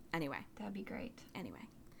 Anyway. That'd be great. Anyway.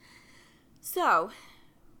 So,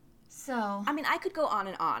 I mean, I could go on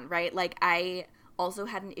and on, right? Like, I also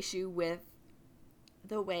had an issue with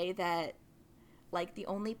the way that, like, the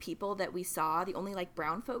only people that we saw, the only, like,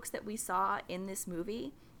 brown folks that we saw in this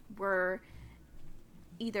movie were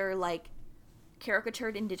either, like,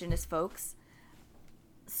 caricatured indigenous folks,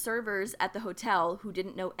 servers at the hotel who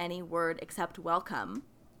didn't know any word except welcome.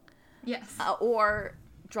 Yes. Or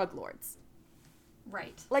drug lords.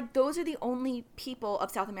 Right. Like, those are the only people of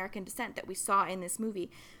South American descent that we saw in this movie.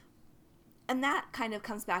 And that kind of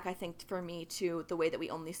comes back, I think, for me, to the way that we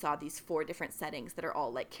only saw these 4 different settings that are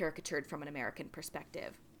all, like, caricatured from an American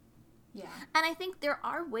perspective. Yeah. And I think there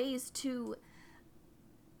are ways to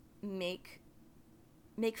make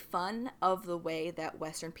fun of the way that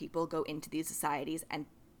Western people go into these societies and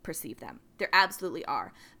perceive them. There absolutely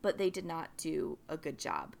are. But they did not do a good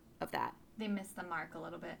job of that. They missed the mark a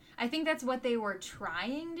little bit. I think that's what they were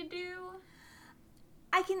trying to do.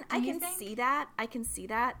 I can see that. I can see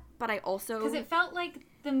that. But I also... Because it felt like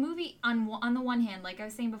the movie, on the one hand, like I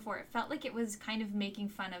was saying before, it felt like it was kind of making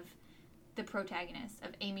fun of the protagonist,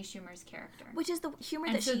 of Amy Schumer's character. Which is the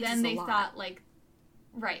humor that she uses a lot. And so then they thought, like...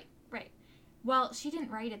 Right. Well, she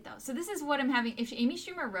didn't write it, though. So this is what I'm having. If Amy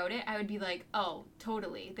Schumer wrote it, I would be like, oh,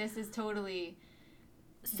 totally. This is totally,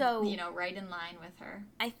 so, right in line with her.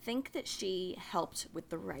 I think that she helped with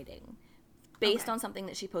the writing based on something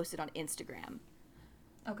that she posted on Instagram.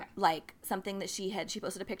 Okay. Like, something that she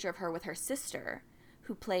posted a picture of her with her sister,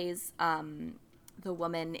 who plays the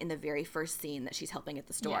woman in the very first scene that she's helping at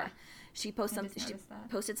the store. Yeah. She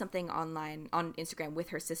posted something online on Instagram with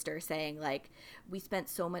her sister saying, like, we spent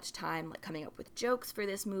so much time, like, coming up with jokes for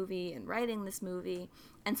this movie and writing this movie.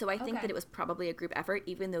 And so I think that it was probably a group effort,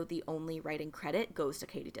 even though the only writing credit goes to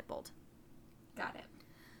Katie Dippold. Got it.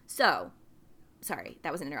 So, sorry,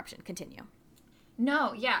 that was an interruption. Continue.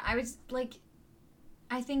 No, yeah, I was, like,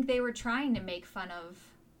 I think they were trying to make fun of...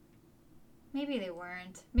 Maybe they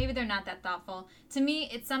weren't. Maybe they're not that thoughtful. To me,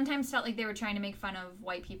 it sometimes felt like they were trying to make fun of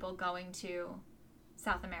white people going to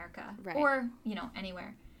South America. Right. Or,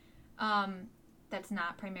 anywhere. That's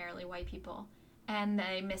not primarily white people. And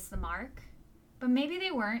they missed the mark. But maybe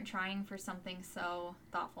they weren't trying for something so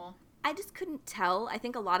thoughtful. I just couldn't tell. I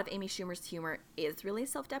think a lot of Amy Schumer's humor is really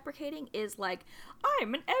self-deprecating, is like,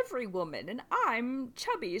 I'm an every woman, and I'm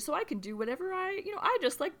chubby, so I can do whatever I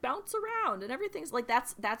just, like, bounce around, and everything's, like,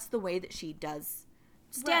 that's the way that she does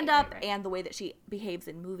stand up, and the way that she behaves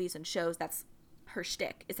in movies and shows. That's her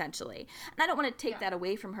shtick, essentially. And I don't want to take that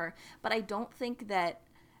away from her, but I don't think that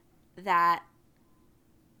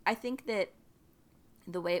I think that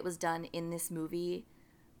the way it was done in this movie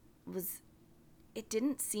was... It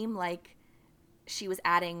didn't seem like she was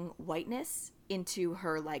adding whiteness into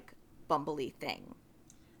her, like, bumbly thing.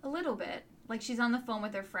 A little bit. Like, she's on the phone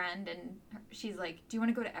with her friend, and she's like, do you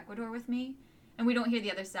want to go to Ecuador with me? And we don't hear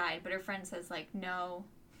the other side, but her friend says, like, no.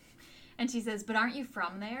 And she says, but aren't you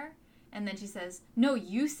from there? And then she says, no,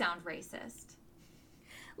 you sound racist.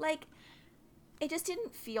 Like, it just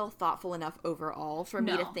didn't feel thoughtful enough overall for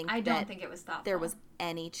me to think I don't think it was thoughtful. There was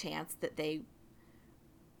any chance that they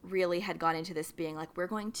really had gone into this being like, we're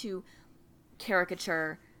going to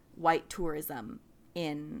caricature white tourism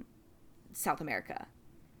in South America.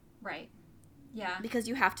 Right. Yeah. Because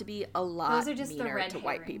you have to be a lot meaner to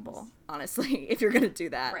white people, honestly, if you're going to do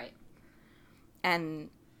that. Right. And,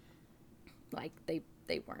 like, they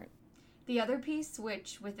weren't. The other piece,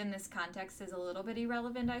 which within this context is a little bit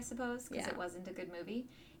irrelevant, I suppose, because it wasn't a good movie,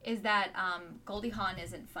 is that Goldie Hawn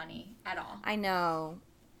isn't funny at all. I know.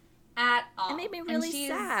 At all. It made me really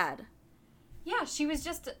sad. Yeah, she was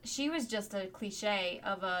just a cliche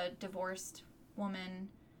of a divorced woman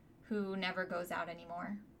who never goes out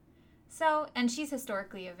anymore. So, and she's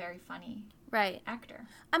historically a very funny actor.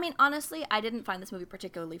 I mean, honestly, I didn't find this movie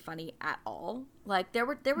particularly funny at all. Like, there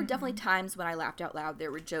were definitely times when I laughed out loud.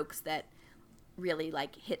 There were jokes that really,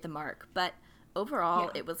 like, hit the mark. But overall,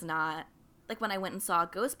 it was not... Like, when I went and saw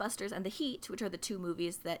Ghostbusters and The Heat, which are the two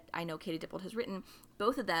movies that I know Katie Dippold has written,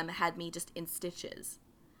 both of them had me just in stitches.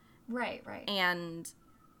 Right. And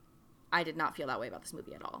I did not feel that way about this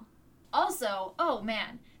movie at all. Also, oh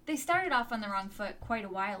man, they started off on the wrong foot quite a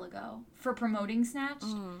while ago for promoting Snatched,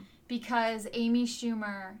 because Amy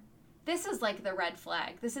Schumer, this is like the red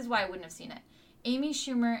flag. This is why I wouldn't have seen it. Amy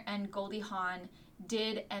Schumer and Goldie Hawn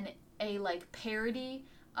did a like parody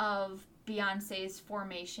of Beyonce's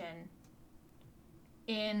Formation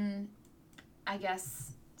in, I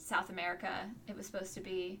guess, South America. It was supposed to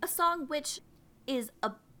be a song which is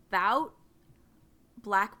about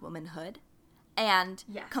Black womanhood and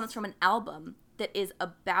comes from an album that is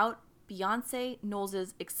about Beyonce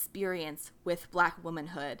Knowles' experience with Black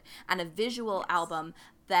womanhood, and a visual album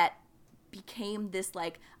that became this,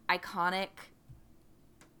 like, iconic,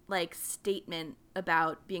 like, statement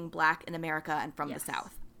about being Black in America and from the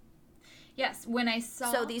South. Yes, when I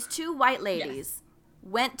saw... So these two white ladies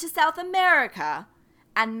went to South America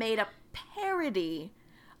and made a parody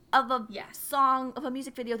of a song, of a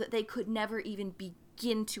music video that they could never even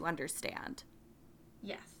begin to understand.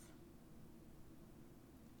 Yes.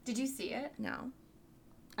 Did you see it? No.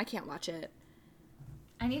 I can't watch it.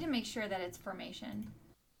 I need to make sure that it's Formation.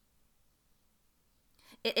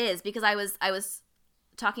 It is, because I was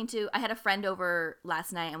talking to... I had a friend over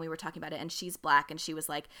last night, and we were talking about it, and she's Black, and she was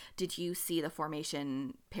like, did you see the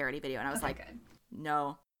Formation parody video? And I was like,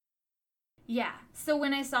 no. Yeah. So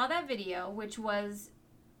when I saw that video, which was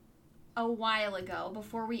a while ago,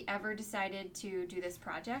 before we ever decided to do this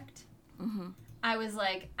project, I was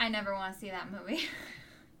like, I never want to see that movie.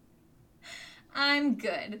 I'm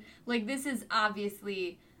good. Like, this is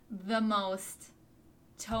obviously the most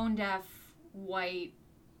tone-deaf white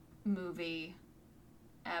movie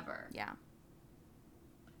ever. Yeah.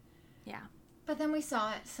 But then we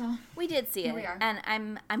saw it, so we did see here it, we are.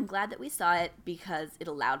 and I'm glad that we saw it because it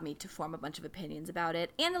allowed me to form a bunch of opinions about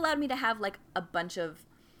it, and allowed me to have like a bunch of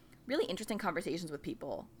really interesting conversations with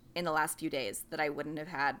people in the last few days that I wouldn't have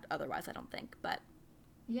had otherwise. I don't think, but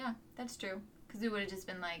yeah, that's true. Because we would have just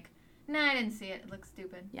been like, "Nah, I didn't see it. It looks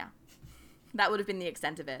stupid." Yeah, that would have been the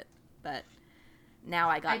extent of it. But now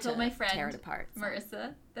I told my friend tear it apart. So.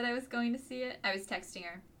 Marissa that I was going to see it. I was texting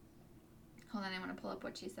her. Hold on, I want to pull up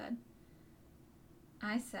what she said.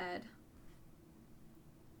 I said,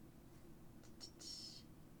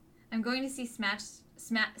 I'm going to see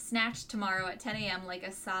Snatched tomorrow at 10 a.m. like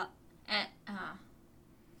a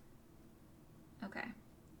okay.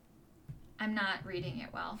 I'm not reading it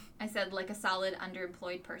well. I said, like a solid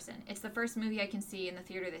underemployed person. It's the first movie I can see in the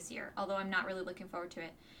theater this year, although I'm not really looking forward to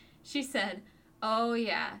it. She said, oh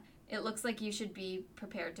yeah, it looks like you should be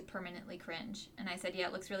prepared to permanently cringe. And I said, yeah,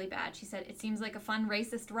 it looks really bad. She said, it seems like a fun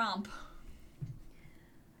racist romp.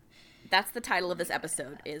 That's the title of this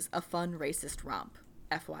episode, is A Fun Racist Romp,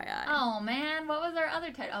 FYI. Oh, man. What was our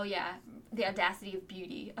other title? Oh, yeah. The Audacity of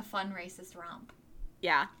Beauty, A Fun Racist Romp.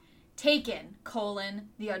 Yeah. Taken,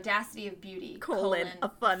 The Audacity of Beauty, A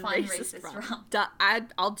fun racist romp.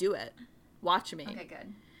 I'll do it. Watch me. Okay,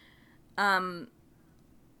 good.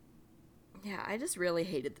 Yeah, I just really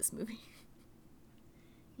hated this movie.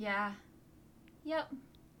 Yeah. Yep.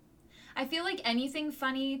 I feel like anything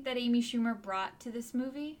funny that Amy Schumer brought to this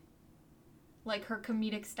movie, like her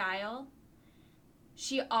comedic style,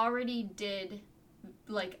 she already did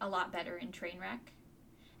like a lot better in Trainwreck.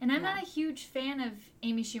 And I'm not a huge fan of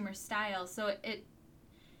Amy Schumer's style, so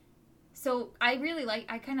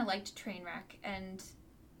I kind of liked Trainwreck, and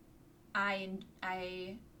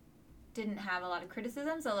I didn't have a lot of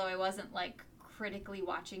criticisms, although I wasn't like critically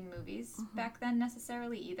watching movies back then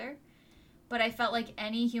necessarily either. But I felt like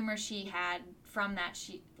any humor she had from that,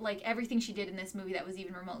 like everything she did in this movie that was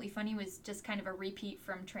even remotely funny was just kind of a repeat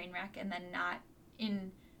from Trainwreck, and then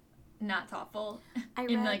not thoughtful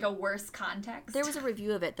in like a worse context. There was a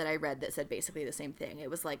review of it that I read that said basically the same thing. It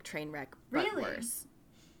was like Trainwreck, but worse.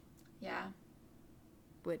 Yeah.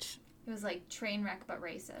 Which... It was like Trainwreck, but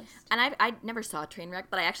racist. And I never saw Trainwreck,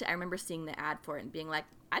 but I remember seeing the ad for it and being like,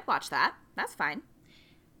 I'd watch that. That's fine.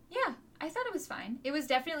 Yeah, I thought it was fine. It was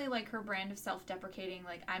definitely like her brand of self-deprecating,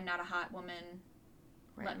 like, I'm not a hot woman,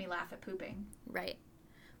 right. Let me laugh at pooping. Right.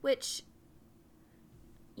 Which,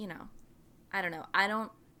 you know, I don't know. I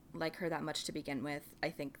don't like her that much to begin with. I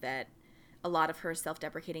think that a lot of her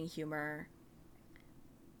self-deprecating humor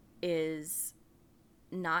is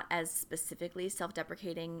not as specifically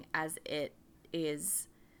self-deprecating as it is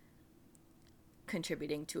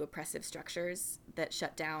contributing to oppressive structures that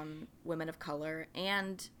shut down women of color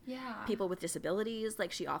and people with disabilities.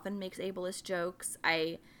 Like, she often makes ableist jokes.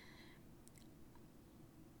 I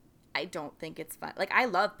don't think it's fun. Like, I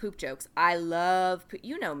love poop jokes.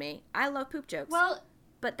 You know me. I love poop jokes. Well,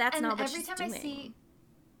 but that's not what she's doing.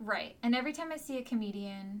 Right. And every time I see a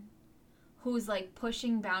comedian who's, like,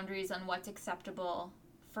 pushing boundaries on what's acceptable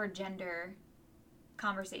for gender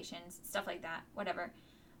conversations, stuff like that, whatever,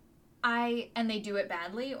 and they do it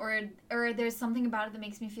badly, or there's something about it that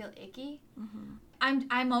makes me feel icky,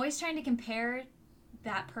 I'm always trying to compare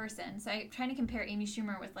that person. So I'm trying to compare Amy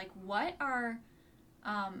Schumer with, like, what are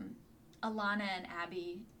Alana and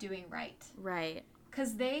Abby doing right? Right.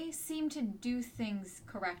 Because they seem to do things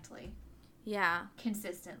correctly. Yeah.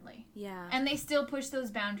 Consistently. Yeah. And they still push those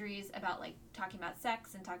boundaries about, like, talking about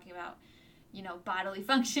sex and talking about, you know, bodily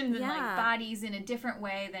functions and, like, bodies in a different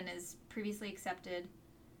way than is previously accepted,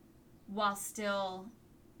 while still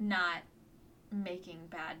not making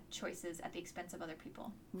bad choices at the expense of other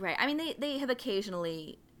people. Right. I mean, they have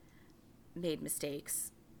occasionally made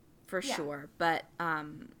mistakes, for sure, but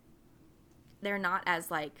they're not as,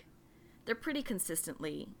 like, they're pretty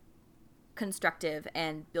consistently constructive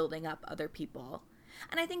and building up other people.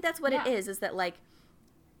 And I think that's what it is that, like,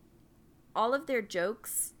 all of their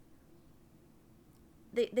jokes,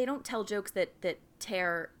 they don't tell jokes that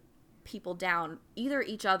tear people down, either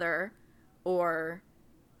each other or,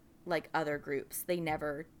 like, other groups. They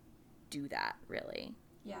never do that, really.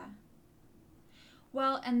 Yeah.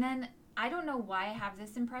 Well, and then I don't know why I have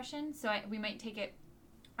this impression, so we might take it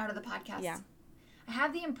out of the podcast. Yeah. I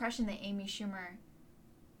have the impression that Amy Schumer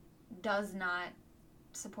does not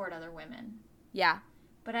support other women. Yeah.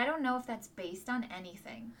 But I don't know if that's based on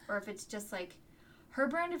anything, or if it's just, like, her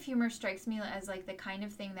brand of humor strikes me as, like, the kind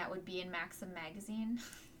of thing that would be in Maxim magazine.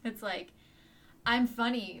 It's like, I'm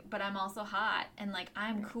funny, but I'm also hot, and, like,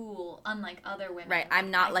 I'm cool, unlike other women. Right, like, I'm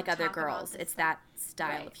not like other girls. It's that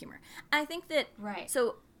style of humor. I think that... Right.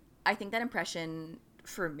 So, I think that impression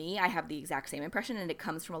for me, I have the exact same impression, and it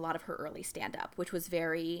comes from a lot of her early stand-up, which was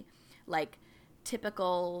very, like,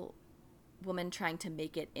 typical woman trying to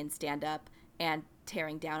make it in stand-up and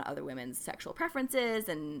tearing down other women's sexual preferences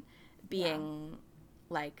and being,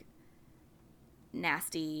 like,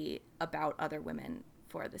 nasty about other women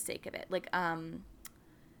for the sake of it. Like,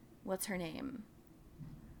 what's her name?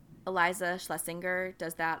 Eliza Schlesinger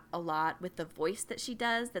does that a lot with the voice that she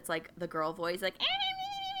does. That's, like, the girl voice, like,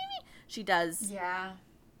 she does that.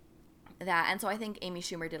 And so I think Amy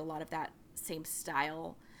Schumer did a lot of that same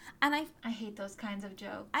style. And I hate those kinds of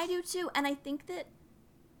jokes. I do too. And I think that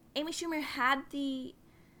Amy Schumer had the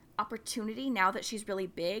opportunity, now that she's really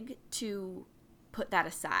big, to put that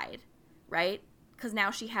aside, right? Because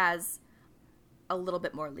now she has a little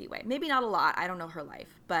bit more leeway. Maybe not a lot. I don't know her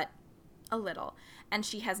life, but a little. And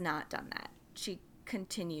she has not done that. She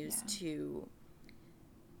continues to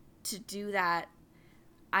do that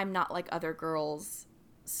I'm not like other girls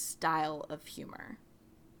style of humor.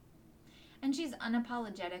 And she's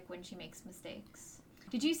unapologetic when she makes mistakes.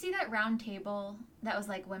 Did you see that round table that was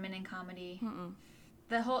like women in comedy? Mm-mm.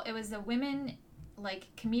 It was a women, like,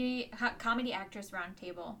 comedy actress round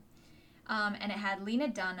table. And it had Lena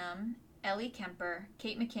Dunham, Ellie Kemper,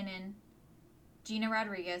 Kate McKinnon, Gina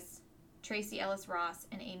Rodriguez, Tracy Ellis Ross,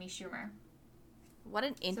 and Amy Schumer. What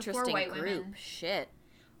an interesting group. Women. Shit.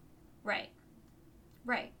 Right.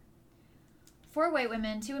 4 white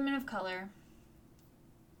women, 2 women of color.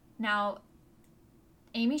 Now,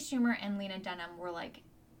 Amy Schumer and Lena Dunham were, like,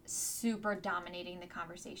 super dominating the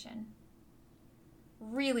conversation.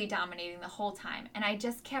 Really dominating the whole time. And I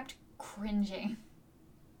just kept cringing.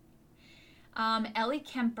 Ellie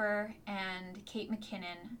Kemper and Kate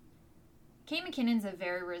McKinnon. Kate McKinnon's a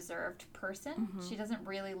very reserved person. Mm-hmm. She doesn't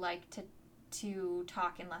really like to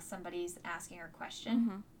talk unless somebody's asking her a question.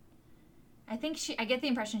 Mm-hmm. I get the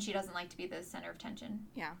impression she doesn't like to be the center of attention.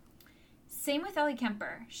 Yeah. Same with Ellie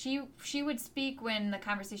Kemper. She would speak when the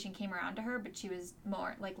conversation came around to her, but she was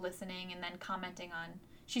more, like, listening and then commenting on...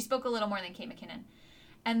 She spoke a little more than Kate McKinnon.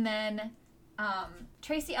 And then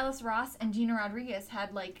Tracy Ellis Ross and Gina Rodriguez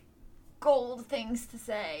had, like, gold things to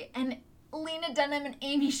say. And Lena Dunham and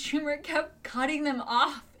Amy Schumer kept cutting them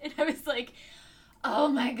off. And I was like, oh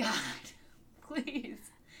my God, please.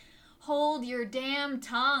 Hold your damn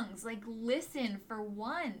tongues. Like, listen for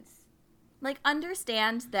once. Like,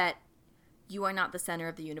 understand that you are not the center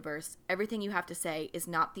of the universe. Everything you have to say is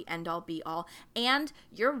not the end-all, be-all. And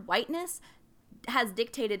your whiteness has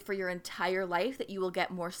dictated for your entire life that you will get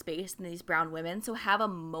more space than these brown women. So have a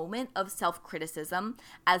moment of self-criticism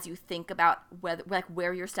as you think about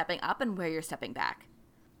where you're stepping up and where you're stepping back.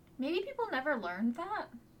 Maybe people never learned that.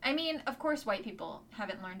 I mean, of course, white people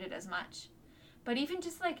haven't learned it as much. But even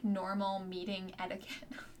just, like, normal meeting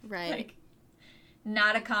etiquette. Right. Like,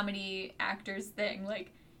 not a comedy actor's thing.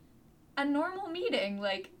 Like, a normal meeting,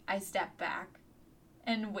 like, I step back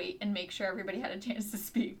and wait and make sure everybody had a chance to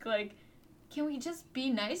speak. Like, can we just be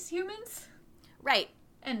nice humans? Right.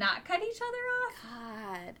 And not cut each other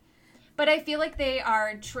off? God. But I feel like they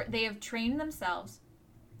have trained themselves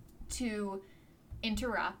to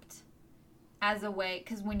interrupt as a way,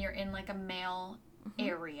 because when you're in, like, a male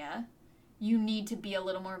area... you need to be a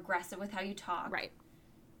little more aggressive with how you talk. Right.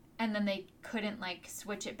 And then they couldn't, like,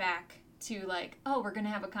 switch it back to, like, oh, we're going to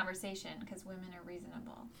have a conversation because women are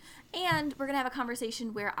reasonable. And we're going to have a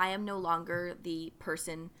conversation where I am no longer the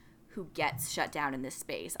person who gets shut down in this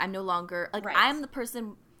space. I'm no longer, like, right. I'm the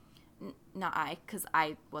person, not I, because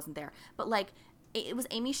I wasn't there, but, like, it was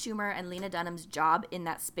Amy Schumer and Lena Dunham's job in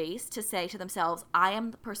that space to say to themselves, I am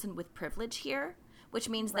the person with privilege here. Which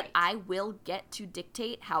means that I will get to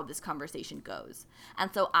dictate how this conversation goes. And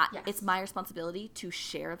so it's my responsibility to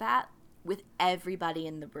share that with everybody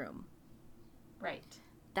in the room. Right.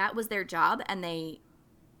 That was their job, and they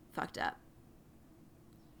fucked up.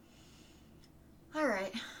 All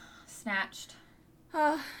right. Snatched.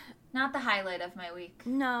 Not the highlight of my week.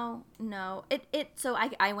 No. So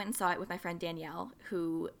I went and saw it with my friend Danielle,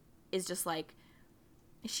 who is just like,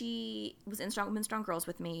 she was in Strong Women, Strong Girls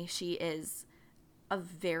with me. She is... a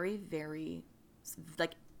very, very,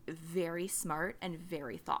 like, very smart and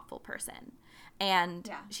very thoughtful person. And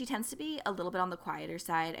she tends to be a little bit on the quieter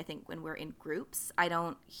side, I think, when we're in groups. I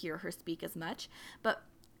don't hear her speak as much. But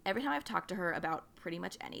every time I've talked to her about pretty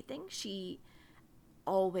much anything, she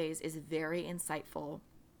always is very insightful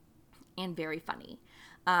and very funny.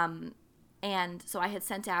 And so I had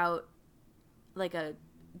sent out, like, a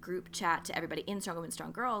group chat to everybody in Strong Women,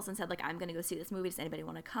 Strong Girls and said, like, I'm going to go see this movie. Does anybody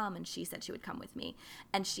want to come? And she said she would come with me.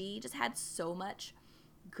 And she just had so much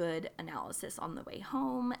good analysis on the way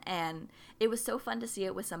home, and it was so fun to see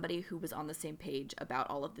it with somebody who was on the same page about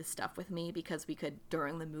all of this stuff with me, because we could,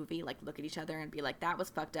 during the movie, like, look at each other and be like, that was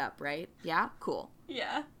fucked up, right? Yeah? Cool.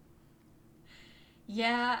 Yeah.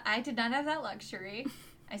 Yeah, I did not have that luxury.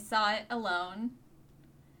 I saw it alone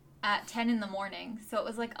at 10 in the morning, so it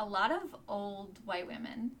was like a lot of old white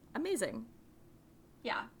women. Amazing.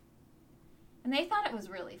 Yeah. And they thought it was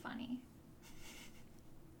really funny.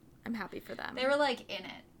 I'm happy for them. They were, like, in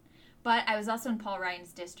it. But I was also in Paul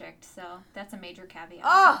Ryan's district, so that's a major caveat.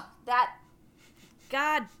 Oh, that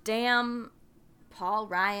goddamn Paul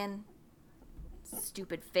Ryan.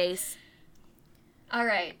 Stupid face. All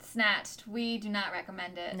right, Snatched. We do not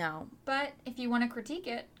recommend it. No. But if you want to critique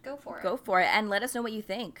it, go for it. Go for it, and let us know what you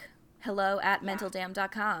think.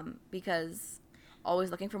 hello@mentaldam.com, because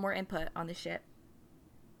always looking for more input on this shit.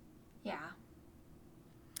 Yeah.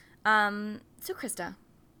 So Crysta.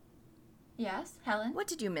 Yes, Helen? What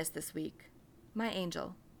did you miss this week? My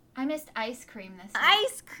angel. I missed ice cream this week.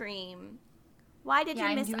 Ice cream! Why did you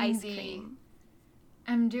miss ice cream?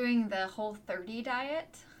 I'm doing the Whole30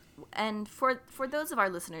 diet. And for those of our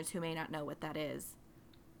listeners who may not know what that is.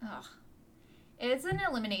 Ugh. It's an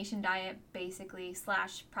elimination diet, basically,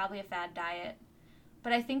 / probably a fad diet.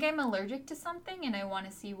 But I think I'm allergic to something, and I want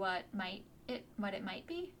to see what it might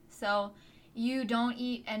be. So you don't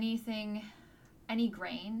eat any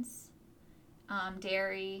grains,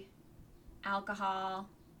 dairy, alcohol,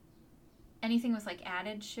 anything with, like,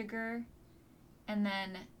 added sugar, and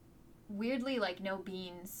then, weirdly, like, no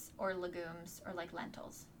beans or legumes or, like,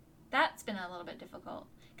 lentils. That's been a little bit difficult.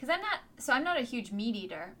 Because I'm not a huge meat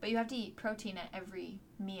eater, but you have to eat protein at every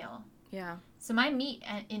meal. Yeah. So my meat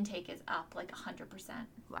intake is up, like, 100%.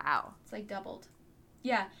 Wow. It's, like, doubled.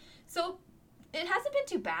 Yeah. So it hasn't been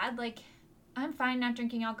too bad. Like, I'm fine not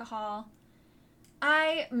drinking alcohol.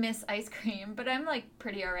 I miss ice cream, but I'm, like,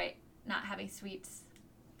 pretty all right not having sweets.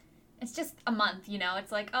 It's just a month, you know?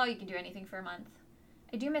 It's like, oh, you can do anything for a month.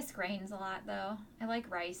 I do miss grains a lot, though. I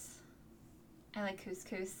like rice. I like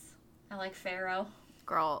couscous. I like farro.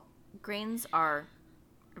 Girl, grains are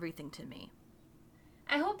everything to me.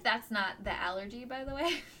 I hope that's not the allergy, by the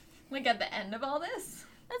way. Like, at the end of all this.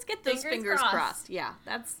 Let's get those fingers crossed. Yeah,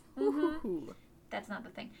 that's... Mm-hmm. That's not the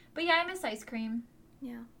thing. But yeah, I miss ice cream.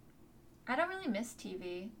 Yeah. I don't really miss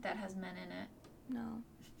TV that has men in it. No.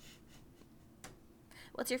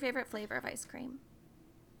 What's your favorite flavor of ice cream?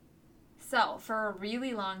 So, for a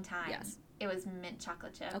really long time, yes, it was mint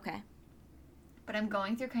chocolate chip. Okay. But I'm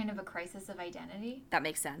going through kind of a crisis of identity. That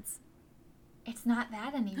makes sense. It's not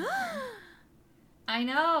that anymore. I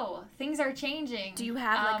know. Things are changing. Do you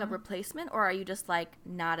have, like, a replacement, or are you just, like,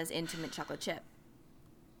 not as into mint chocolate chip?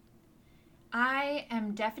 I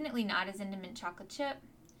am definitely not as into mint chocolate chip.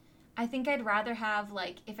 I think I'd rather have,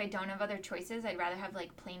 like, if I don't have other choices, I'd rather have,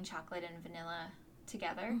 like, plain chocolate and vanilla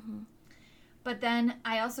together. Mm-hmm. But then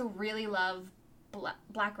I also really love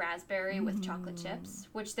black raspberry with chocolate chips,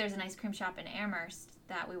 which there's an ice cream shop in Amherst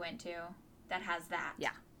that we went to that has that.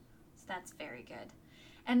 Yeah. So that's very good.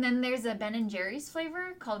 And then there's a Ben & Jerry's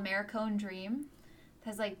flavor called Maricone Dream. It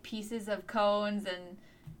has, like, pieces of cones and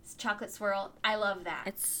chocolate swirl. I love that.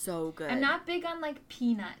 It's so good. I'm not big on, like,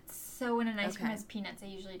 peanuts. So when an ice cream has peanuts, I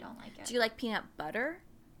usually don't like it. Do you like peanut butter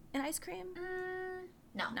in ice cream?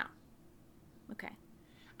 No. No. Okay.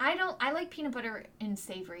 I like peanut butter in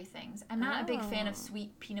savory things. I'm not a big fan of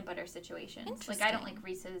sweet peanut butter situations. Like, I don't like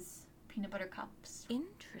Reese's peanut butter cups.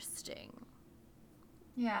 Interesting.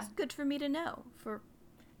 Yeah. It's good for me to know. When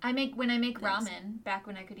I make ramen, back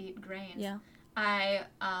when I could eat grains, yeah, I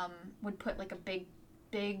would put, like, a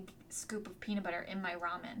big scoop of peanut butter in my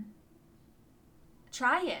ramen.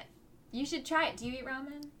 Try it. You should try it. Do you eat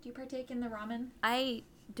ramen? Do you partake in the ramen? I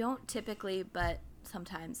don't typically, but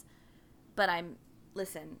sometimes. But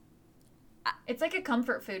listen. It's like a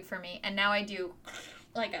comfort food for me, and now I do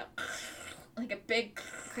like a big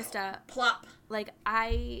Crysta plop. Like,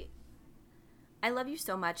 I love you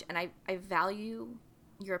so much, and I value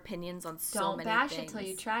your opinions on so many things. Don't bash it till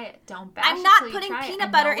you try it. Don't bash it till you I'm try it. not putting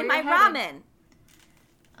peanut butter in my ramen.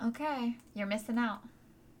 Okay. You're missing out.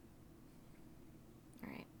 All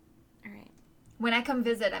right. When I come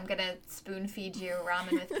visit, I'm going to spoon feed you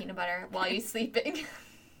ramen with peanut butter while you're sleeping.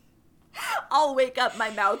 I'll wake up, my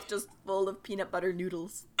mouth just full of peanut butter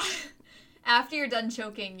noodles. After you're done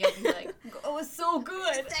choking, you'll be like, oh, it was so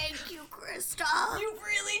good. Thank you, Crysta. You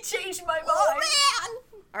really changed my mind. Oh,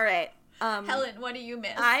 man. All right. Helen, what do you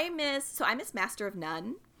miss? I miss Master of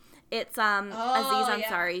None. It's Aziz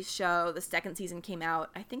Ansari's show. The second season came out,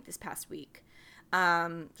 I think, this past week.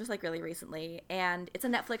 Just, like, really recently. And it's a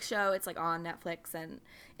Netflix show. It's, like, on Netflix. And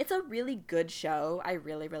it's a really good show. I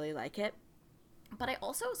really, really like it. But I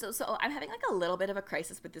also, so I'm having like a little bit of a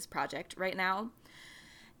crisis with this project right now,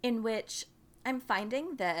 in which I'm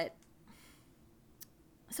finding that,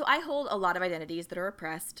 so I hold a lot of identities that are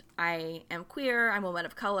oppressed. I am queer, I'm a woman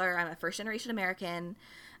of color, I'm a first generation American,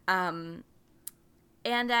 and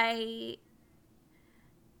I'm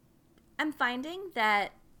finding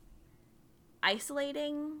that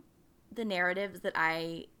isolating the narratives that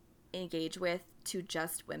I engage with to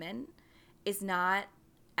just women is not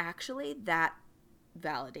actually that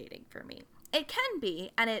validating for me. It can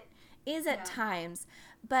be, and it is at times,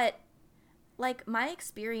 but like my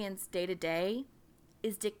experience day to day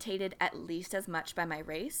is dictated at least as much by my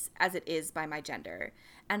race as it is by my gender.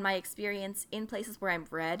 And my experience in places where I'm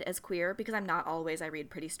read as queer, because I'm not always, I read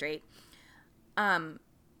pretty straight,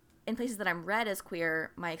 in places that I'm read as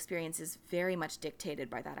queer, my experience is very much dictated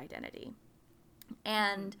by that identity.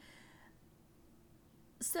 And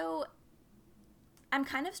so I'm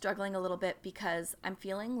kind of struggling a little bit because I'm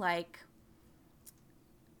feeling like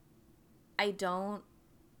I don't,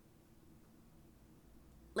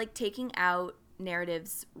 like, taking out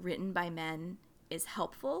narratives written by men is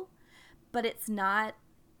helpful, but it's not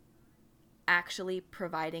actually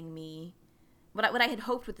providing me what I had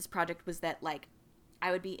hoped with this project was that, like,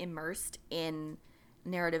 I would be immersed in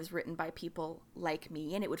narratives written by people like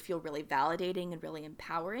me, and it would feel really validating and really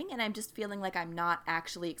empowering. And I'm just feeling like I'm not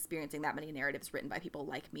actually experiencing that many narratives written by people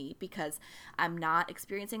like me, because I'm not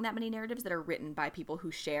experiencing that many narratives that are written by people who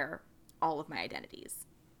share all of my identities.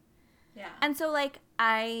 Yeah. And so, like,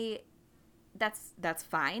 that's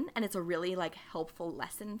fine, and it's a really, like, helpful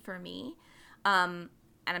lesson for me.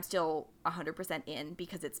 And I'm still 100% in,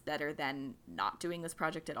 because it's better than not doing this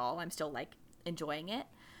project at all. I'm still, like, enjoying it.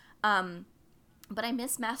 But I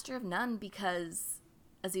miss Master of None because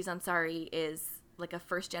Aziz Ansari is, like, a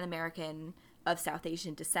first-gen American of South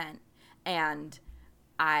Asian descent, and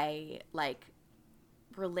I, like,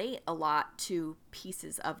 relate a lot to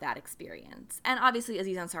pieces of that experience. And obviously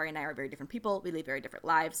Aziz Ansari and I are very different people. We live very different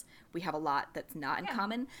lives. We have a lot that's not in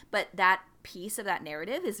common, but that piece of that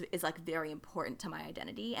narrative is like very important to my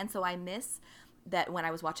identity. And so I miss that when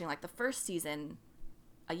I was watching, like, the first season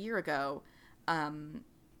a year ago,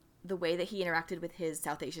 the way that he interacted with his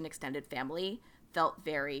South Asian extended family felt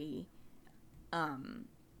very,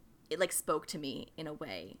 it, like, spoke to me in a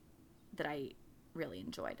way that I really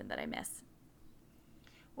enjoyed and that I miss.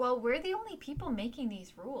 Well, we're the only people making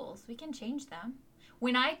these rules. We can change them.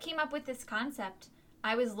 When I came up with this concept,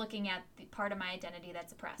 I was looking at the part of my identity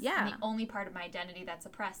that's oppressed. Yeah. And the only part of my identity that's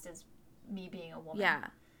oppressed is me being a woman. Yeah.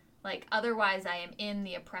 Like, otherwise I am in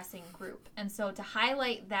the oppressing group. And so to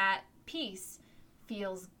highlight that piece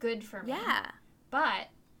feels good for me. Yeah. But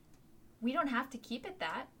we don't have to keep it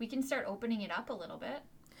that. We can start opening it up a little bit.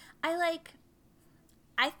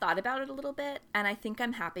 I thought about it a little bit, and I think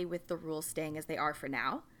I'm happy with the rules staying as they are for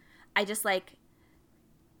now. I just, like,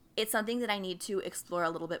 it's something that I need to explore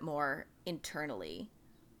a little bit more internally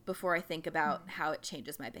before I think about how it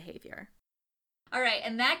changes my behavior. All right,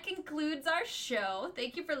 and that concludes our show.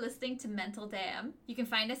 Thank you for listening to Mental Dam. You can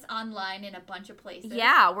find us online in a bunch of places.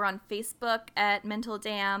 Yeah, we're on Facebook at Mental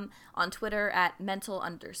Dam, on Twitter at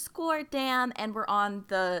mental_dam, and we're on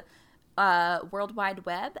the World Wide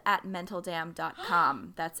Web at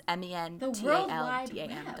mentaldam.com. That's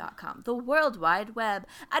MENTALDAM.com. The World Wide Web.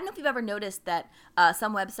 I don't know if you've ever noticed that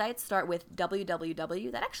some websites start with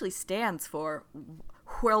www. That actually stands for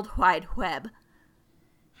World Wide Web.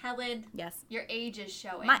 Helen, yes, your age is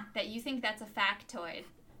showing that you think that's a factoid.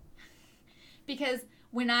 Because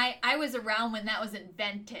when I was around when that was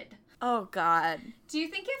invented. Oh, God. Do you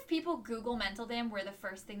think if people Google Mental Dam, we're the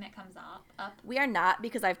first thing that comes up? We are not,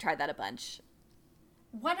 because I've tried that a bunch.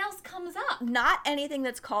 What else comes up? Not anything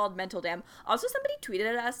that's called Mental Dam. Also, somebody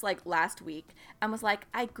tweeted at us, like, last week and was like,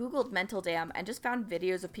 I Googled Mental Dam and just found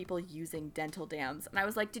videos of people using dental dams. And I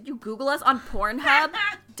was like, did you Google us on Pornhub,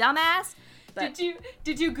 dumbass? But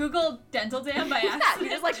Did you Google dental dam by accident? Yeah, you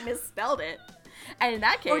just, like, misspelled it. And in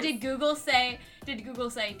that case... Or did Google say, did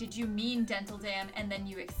you mean dental dam, and then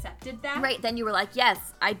you accepted that? Right, then you were like,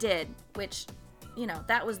 yes, I did, which, you know,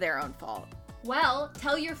 that was their own fault. Well,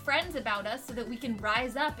 tell your friends about us so that we can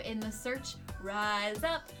rise up in the search. Rise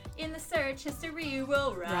up in the search. History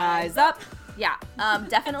will rise up. Yeah,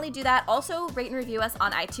 definitely do that. Also, rate and review us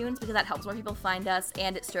on iTunes, because that helps more people find us,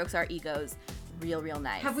 and it strokes our egos real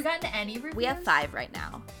nice. Have we gotten any reviews? We have 5 right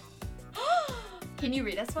now. Can you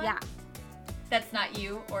read us one? Yeah. That's not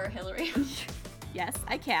you or Hillary. Yes,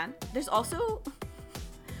 I can. There's also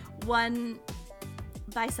one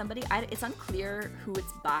by somebody. It's unclear who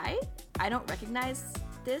it's by. I don't recognize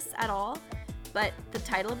this at all, but the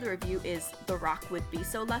title of the review is "The Rock Would Be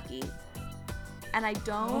So Lucky," and I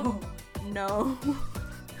don't know.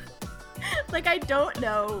 Like, I don't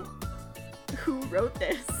know who wrote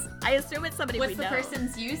this. I assume it's somebody we know. What's the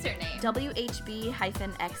person's username?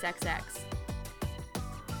 WHB-XXX.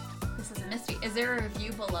 This is a mystery. Is there a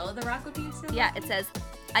review below the Rock With You still? Yeah, it says,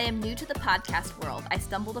 I am new to the podcast world. I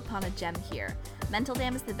stumbled upon a gem here. Mental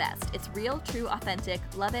Dam is the best. It's real, true, authentic.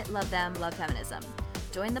 Love it, love them, love feminism.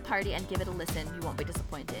 Join the party and give it a listen. You won't be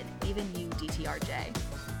disappointed. Even you, DTRJ.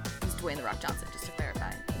 Who's Dwayne The Rock Johnson, just to clarify.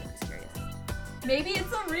 If anyone's curious. Maybe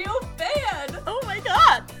it's a real fan. Oh my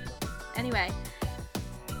god! Anyway.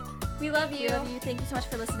 We love you. We love you. Thank you so much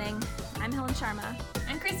for listening. I'm Helen Sharma.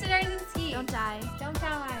 I'm Crysta Darzinski. Don't die. Don't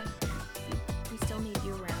die. We still need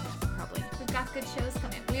you around, probably. We've got good shows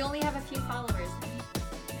coming. We only have a few followers.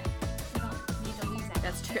 We don't need to lose that.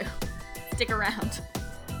 That's true. Stick around.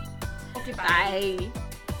 Okay, bye. Bye.